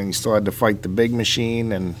out, and then you still had to fight the big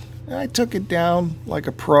machine, and I took it down like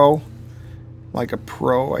a pro. Like a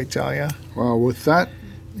pro, I tell you. Well, with that,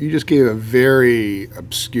 you just gave a very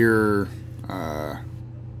obscure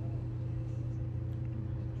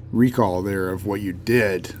recall there of what you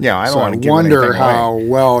did. Yeah, I don't So wanna give wonder anything how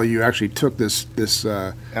well you actually took this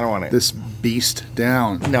I don't want to. this beast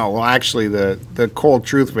down. No, well, actually, the cold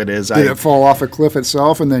truth of it is, Did it fall off a cliff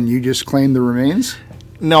itself, and then you just claimed the remains?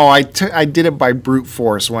 No, I did it by brute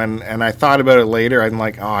force and I thought about it later. I'm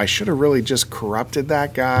like, oh, I should have really just corrupted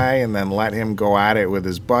that guy and then let him go at it with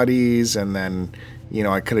his buddies, and then,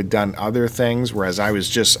 I could have done other things. Whereas I was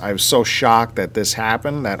so shocked that this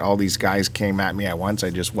happened, that all these guys came at me at once.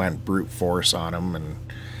 I just went brute force on them and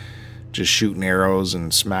just shooting arrows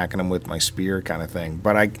and smacking them with my spear kind of thing.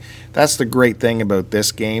 But that's the great thing about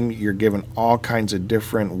this game. You're given all kinds of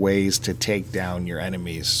different ways to take down your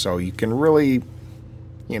enemies. So you can really,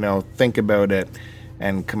 think about it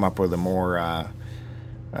and come up with a more, a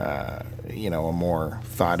more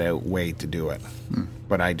thought out way to do it.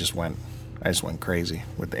 But I just went crazy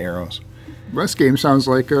with the arrows. This game sounds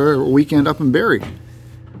like a weekend up in Barrie.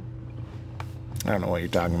 I don't know what you're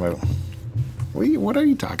talking about. What are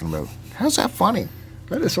you talking about? How's that funny?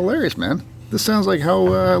 That is hilarious, man. This sounds like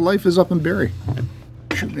how life is up in Barrie.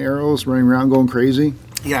 Shooting arrows, running around, going crazy.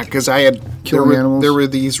 Yeah, because I had Killing animals. There were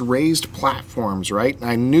these raised platforms, right?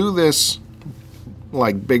 I knew this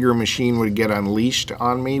bigger machine would get unleashed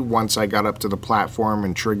on me once I got up to the platform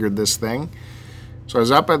and triggered this thing. So I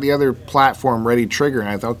was up at the other platform ready to trigger, and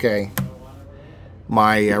I thought, okay,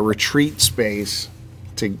 my retreat space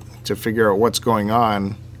to figure out what's going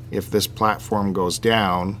on. If this platform goes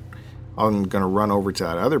down, I'm going to run over to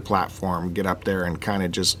that other platform, get up there, and kind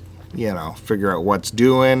of just figure out what's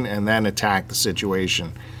doing, and then attack the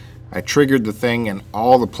situation. I triggered the thing, and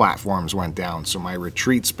all the platforms went down, so my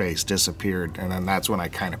retreat space disappeared, and then that's when I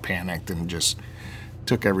kind of panicked and just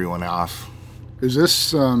took everyone off Is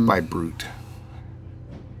this by brute.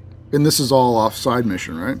 and this is all off side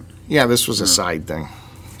mission, right? Yeah, this was a side thing.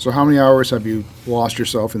 So how many hours have you lost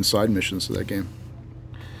yourself in side missions of that game?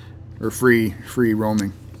 Or free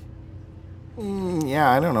roaming? Yeah,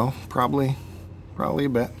 I don't know. Probably a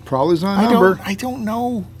bit. Probably's not a number. I don't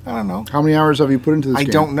know. How many hours have you put into this I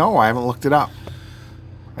game? don't know. I haven't looked it up.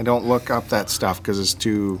 I don't look up that stuff because it's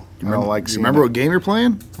too. I don't like seeing. Remember it. what game you're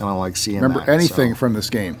playing? I don't like seeing. Remember that, anything so. from this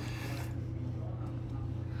game?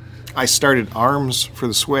 I started ARMS for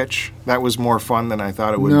the Switch. That was more fun than I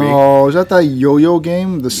thought it would be. No, is that yo-yo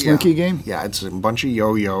game, the Slinky game? Yeah, it's a bunch of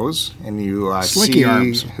yo-yos, and you Slinky see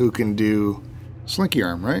arms. who can do. Slinky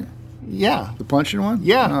arm, right? Yeah. The punching one?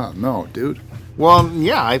 Yeah. Oh, no, dude. Well,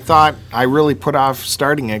 yeah, I thought I really put off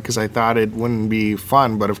starting it because I thought it wouldn't be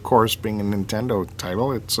fun. But of course, being a Nintendo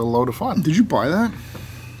title, it's a load of fun. Did you buy that?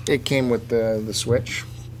 It came with the Switch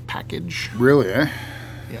package. Really, eh?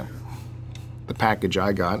 Yeah. The package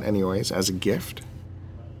I got, anyways, as a gift.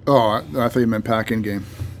 Oh, I thought you meant pack-in game.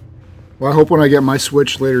 Well, I hope when I get my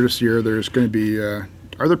Switch later this year, there's going to be... are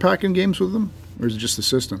there pack-in games with them? Or is it just the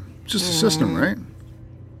system? It's just the system, right?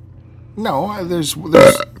 No, there's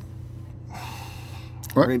What?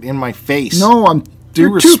 right in my face. No, I'm... Due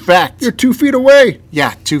you're respect. You're 2 feet away.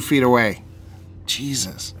 Yeah, 2 feet away.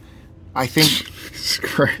 Jesus. I think, Jesus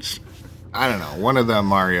Christ. I don't know, one of the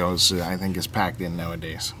Marios, I think, is packed in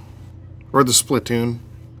nowadays. Or the Splatoon.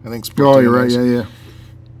 I think Splatoon Oh, you're right. is. Yeah.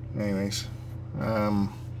 Anyways.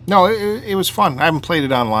 No, it was fun. I haven't played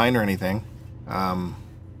it online or anything.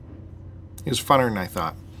 It was funner than I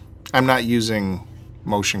thought. I'm not using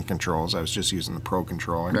motion controls. I was just using the Pro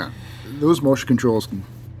Controller. Yeah. Those motion controls can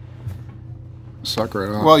suck right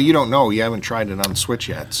off. Well, you don't know. You haven't tried it on Switch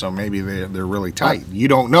yet, so maybe they're really tight. You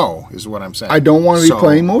don't know, is what I'm saying. I don't want to So be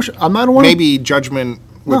playing motion. I'm not want to... Maybe judgment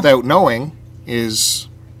without knowing is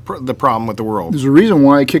the problem with the world. There's a reason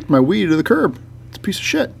why I kicked my Wii to the curb. It's a piece of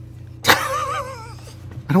shit.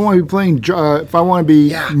 I don't want to be playing... if I want to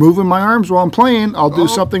be moving my arms while I'm playing, I'll do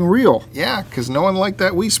something real. Yeah, because no one liked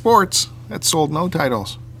that Wii Sports. That sold no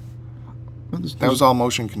titles. That was all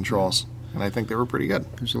motion controls, and I think they were pretty good.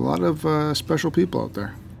 There's a lot of special people out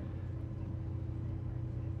there.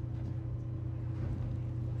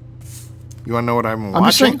 You want to know what I'm watching? I'm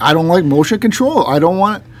just saying, I don't like motion control. I don't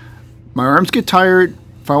want... My arms get tired.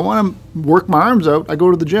 If I want to work my arms out, I go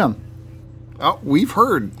to the gym. Oh, we've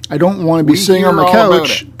heard. I don't want to be We sitting on hear my all about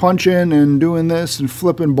couch it. punching and doing this and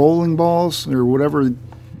flipping bowling balls or whatever,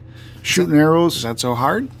 shooting arrows. Is that so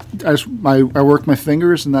hard? I work my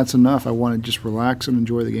fingers and that's enough. I want to just relax and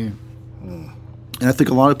enjoy the game. And I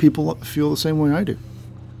think a lot of people feel the same way I do,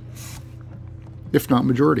 if not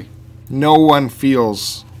majority. No one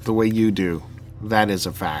feels the way you do. That is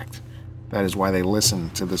a fact. That is why they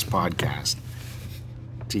listen to this podcast.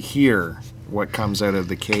 To hear what comes out of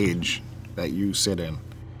the cage that you sit in.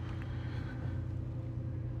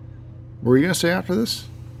 What were you going to say after this?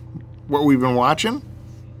 What we've been watching?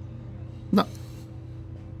 No.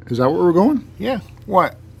 Is that where we're going? Yeah.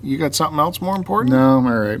 What? You got something else more important? No, all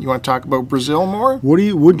right. You want to talk about Brazil more?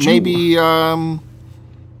 Would you?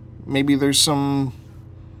 Maybe there's some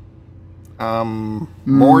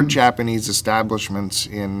more Japanese establishments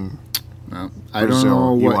in I don't Brazil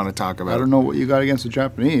know you what want to talk about. I don't know what you got against the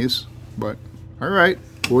Japanese, but all right.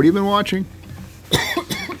 What have you been watching?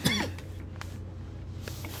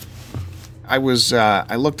 I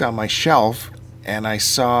looked on my shelf and I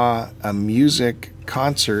saw a music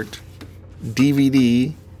concert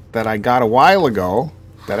DVD that I got a while ago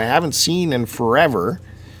that I haven't seen in forever,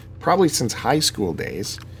 probably since high school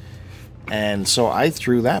days. And so I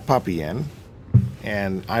threw that puppy in,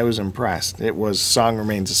 and I was impressed. It was Song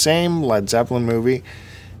Remains the Same, Led Zeppelin movie.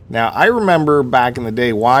 Now, I remember back in the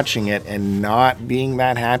day watching it and not being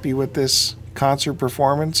that happy with this concert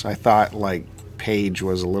performance. I thought, like, Page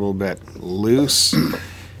was a little bit loose,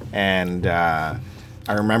 and I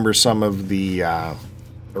remember some of the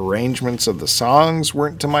arrangements of the songs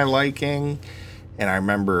weren't to my liking, and I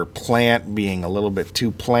remember Plant being a little bit too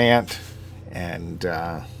Plant, and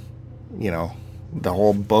the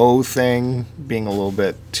whole bow thing being a little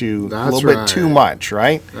bit too bit too much,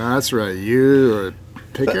 right? That's right. You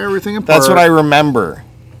pick everything apart. That's what I remember.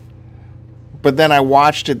 But then I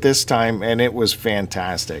watched it this time, and it was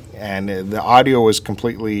fantastic. And the audio was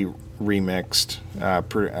completely remixed,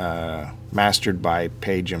 mastered by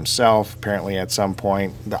Page himself, apparently at some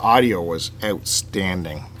point. The audio was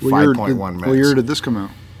outstanding. 5.1 minutes. What year did this come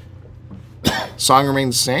out? Song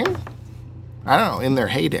Remains the Same? I don't know, in their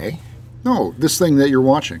heyday. No, this thing that you're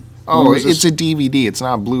watching. Oh, it's a DVD. It's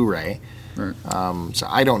not Blu-ray. Right. So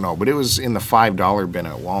I don't know, but it was in the $5 bin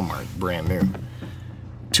at Walmart, brand new.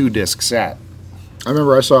 2-disc set. I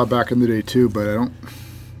remember I saw it back in the day too, but I don't.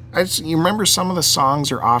 You remember some of the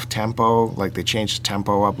songs are off tempo, like they changed the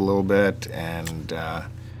tempo up a little bit, and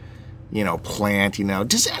Plant.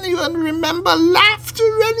 Does anyone remember laughter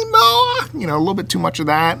anymore? A little bit too much of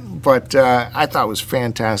that, but I thought it was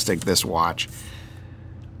fantastic. This watch.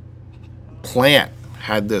 Plant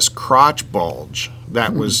had this crotch bulge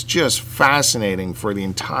that was just fascinating for the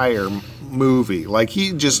entire movie. Like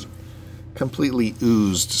he just completely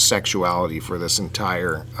oozed sexuality for this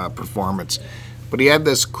entire performance. But he had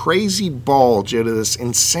this crazy bulge out of this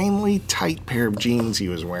insanely tight pair of jeans he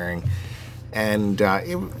was wearing. And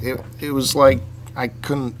it was like I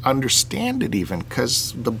couldn't understand it even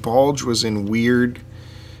because the bulge was in weird,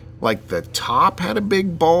 like the top had a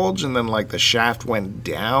big bulge and then like the shaft went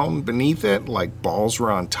down beneath it, like balls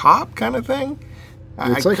were on top kind of thing.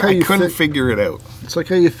 I couldn't figure it out. It's like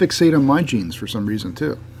how you fixate on my jeans for some reason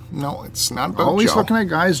too. No, it's not about Always Joe. looking at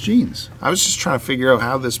guys' jeans. I was just trying to figure out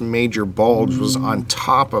how this major bulge was on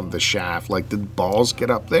top of the shaft. Like, did balls get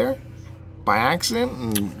up there by accident?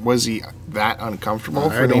 And was he that uncomfortable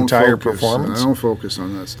for the entire performance? I don't focus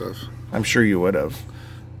on that stuff. I'm sure you would have.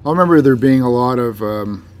 I remember there being a lot of,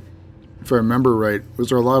 if I remember right, was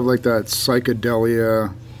there a lot of like that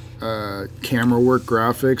psychedelia camera work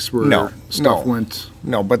graphics where stuff went...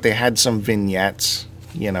 No, but they had some vignettes,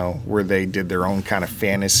 where they did their own kind of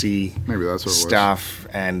fantasy Maybe that's what stuff.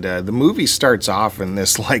 And the movie starts off in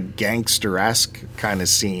this like gangster-esque kind of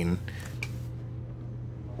scene.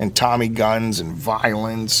 And Tommy guns and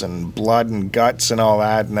violence and blood and guts and all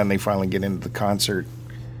that. And then they finally get into the concert.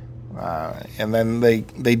 And then they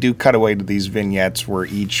do cut away to these vignettes where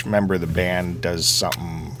each member of the band does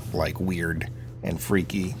something like weird and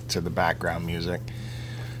freaky to the background music.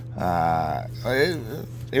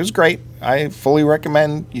 It was great. I fully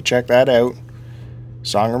recommend you check that out.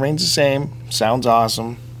 Song Remains the Same. Sounds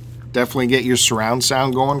awesome. Definitely get your surround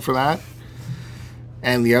sound going for that.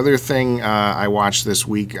 And the other thing I watched this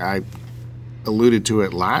week, I alluded to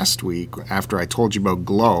it last week after I told you about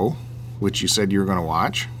Glow, which you said you were going to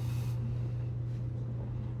watch.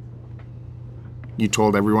 You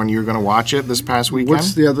told everyone you were going to watch it this past weekend?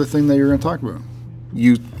 What's the other thing that you were going to talk about?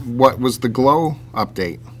 What was the Glow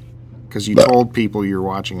update? Because you told people you were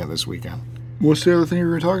watching it this weekend. What's the other thing you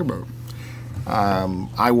were going to talk about?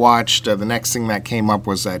 I watched, the next thing that came up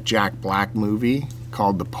was that Jack Black movie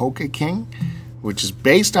called The Polka King, which is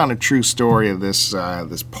based on a true story of this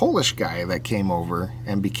Polish guy that came over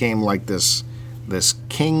and became like this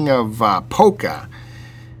king of polka.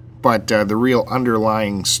 But the real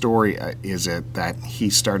underlying story is that he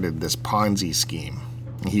started this Ponzi scheme.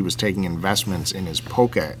 He was taking investments in his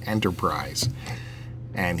polka enterprise.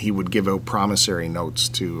 And he would give out promissory notes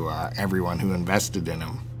to everyone who invested in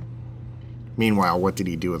him. Meanwhile, what did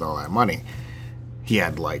he do with all that money? He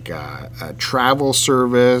had like a travel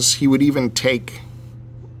service. He would even take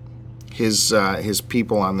his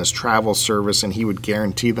people on this travel service, and he would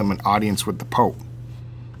guarantee them an audience with the Pope.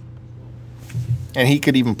 And he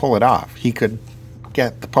could even pull it off. He could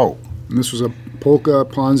get the Pope. And this was a polka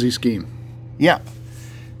Ponzi scheme. Yeah.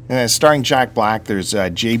 And it's starring Jack Black. There's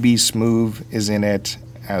J.B. Smoove is in it,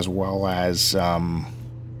 as well as, like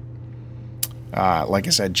I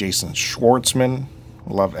said, Jason Schwartzman.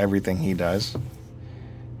 Love everything he does.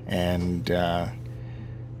 And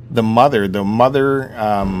the mother, the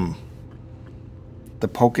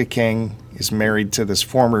Polka King is married to this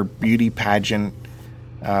former beauty pageant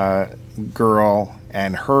girl,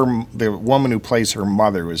 and the woman who plays her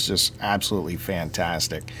mother was just absolutely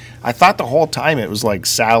fantastic. I thought the whole time it was like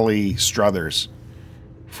Sally Struthers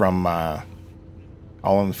from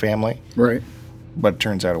All in the Family. Right. But it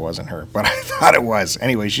turns out it wasn't her. But I thought it was.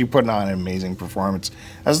 Anyway, she put on an amazing performance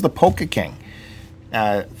as the Polka King.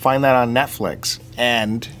 Find that on Netflix.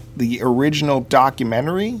 And the original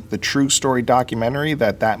documentary, the true story documentary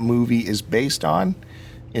that movie is based on,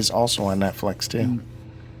 is also on Netflix too.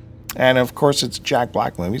 And of course, it's a Jack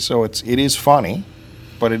Black movie, so it is funny,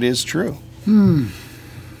 but it is true.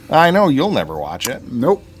 I know you'll never watch it.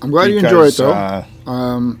 Nope. I'm glad you enjoy it though.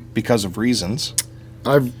 Because of reasons.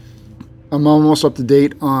 I'm almost up to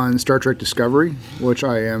date on Star Trek Discovery, which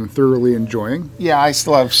I am thoroughly enjoying. Yeah, I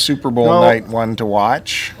still have Super Bowl night 1 to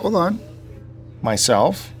watch. Hold on.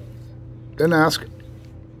 Myself. Didn't ask.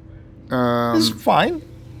 It's fine.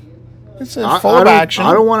 It's full of action.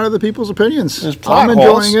 I don't want other people's opinions. There's plot I'm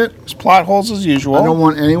holes. enjoying it. There's plot holes as usual. I don't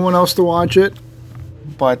want anyone else to watch it.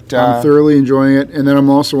 But I'm thoroughly enjoying it. And then I'm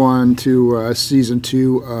also on to season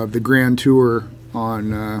 2 of the Grand Tour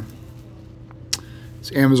on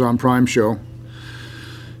it's Amazon Prime show.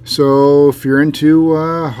 So if you're into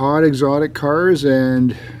hot exotic cars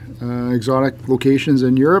and exotic locations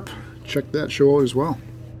in Europe, check that show out as well.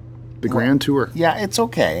 The Grand Tour. Yeah, it's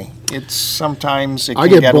okay. It's sometimes it I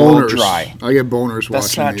can get a little boners. dry. I get boners That's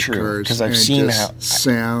watching not these true, cars. 'cause I've and it seen just how-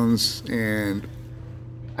 sounds and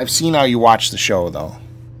I've seen how you watch the show, though.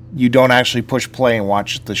 You don't actually push play and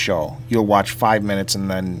watch the show. You'll watch 5 minutes and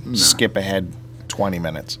then skip ahead 20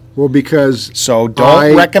 minutes. well because So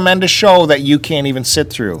don't recommend a show that you can't even sit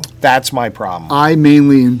through. That's my problem. I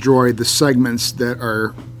mainly enjoy the segments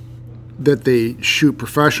that they shoot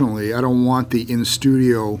professionally. I don't want the in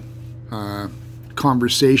studio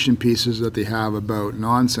conversation pieces that they have about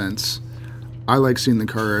nonsense. I like seeing the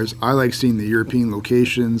cars. I like seeing the European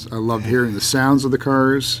locations. I love hearing the sounds of the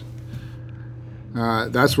cars.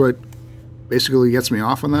 That's what basically gets me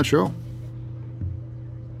off on that show.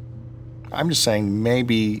 I'm just saying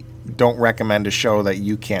maybe don't recommend a show that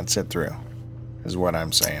you can't sit through, is what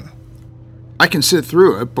I'm saying. I can sit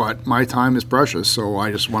through it, but my time is precious, so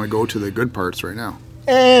I just want to go to the good parts right now.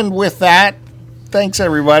 And with that, thanks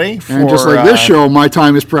everybody for... And just like this show, my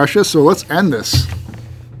time is precious, so let's end this.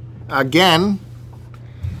 Again,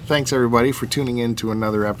 thanks everybody for tuning in to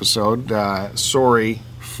another episode. Sorry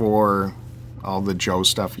for all the Joe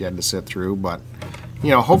stuff you had to sit through, but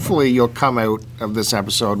hopefully you'll come out of this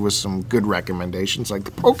episode with some good recommendations, like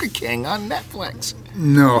the Polka King on Netflix.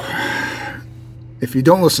 No. If you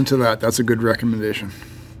don't listen to that, that's a good recommendation.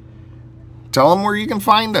 Tell them where you can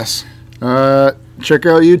find us. Check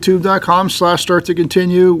out youtube.com/start to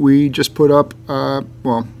continue. We just put up,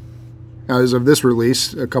 as of this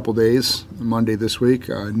release, a couple days, Monday this week,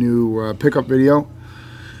 a new pickup video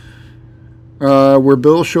where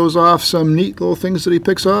Bill shows off some neat little things that he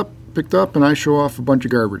picked up, and I show off a bunch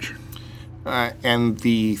of garbage. And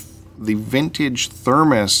the vintage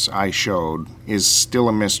thermos I showed is still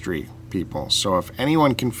a mystery, people. So if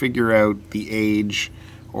anyone can figure out the age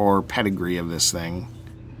or pedigree of this thing,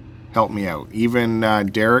 help me out. Even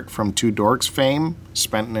Derek from Two Dorks fame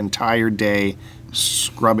spent an entire day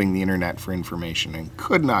scrubbing the internet for information and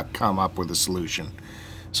could not come up with a solution.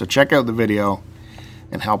 So check out the video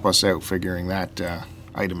and help us out figuring that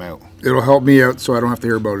item out. It'll help me out so I don't have to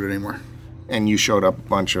hear about it anymore. And you showed up a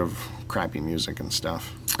bunch of crappy music and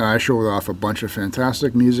stuff. I showed off a bunch of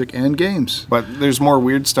fantastic music and games. But there's more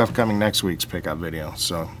weird stuff coming next week's pickup video,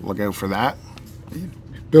 so look out for that.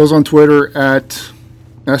 Bill's on Twitter at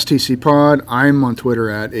STCPod. I'm on Twitter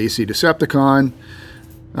at ACDecepticon.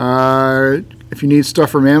 If you need stuff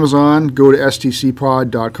from Amazon, go to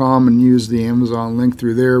stcpod.com and use the Amazon link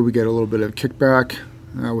through there. We get a little bit of kickback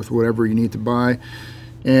with whatever you need to buy.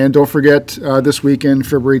 And don't forget, this weekend,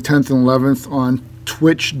 February 10th and 11th, on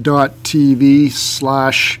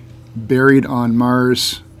twitch.tv/Buried on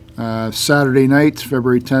Mars. Saturday night,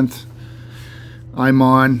 February 10th, I'm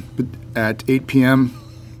on at 8 p.m.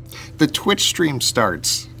 The Twitch stream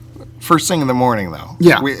starts first thing in the morning, though.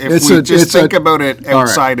 Yeah. If we think about it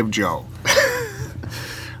outside of Joe.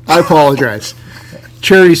 I apologize.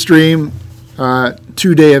 Charity stream,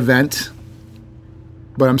 2-day event.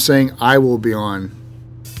 But I'm saying I will be on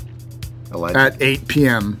Alleged. at 8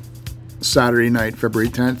 p.m. Saturday night, February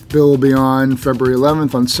 10th. Bill will be on February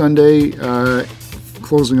 11th on Sunday,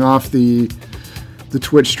 closing off the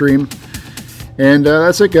Twitch stream. And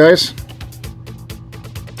that's it, guys.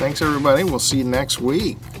 Thanks, everybody. We'll see you next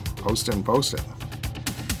week. Post it.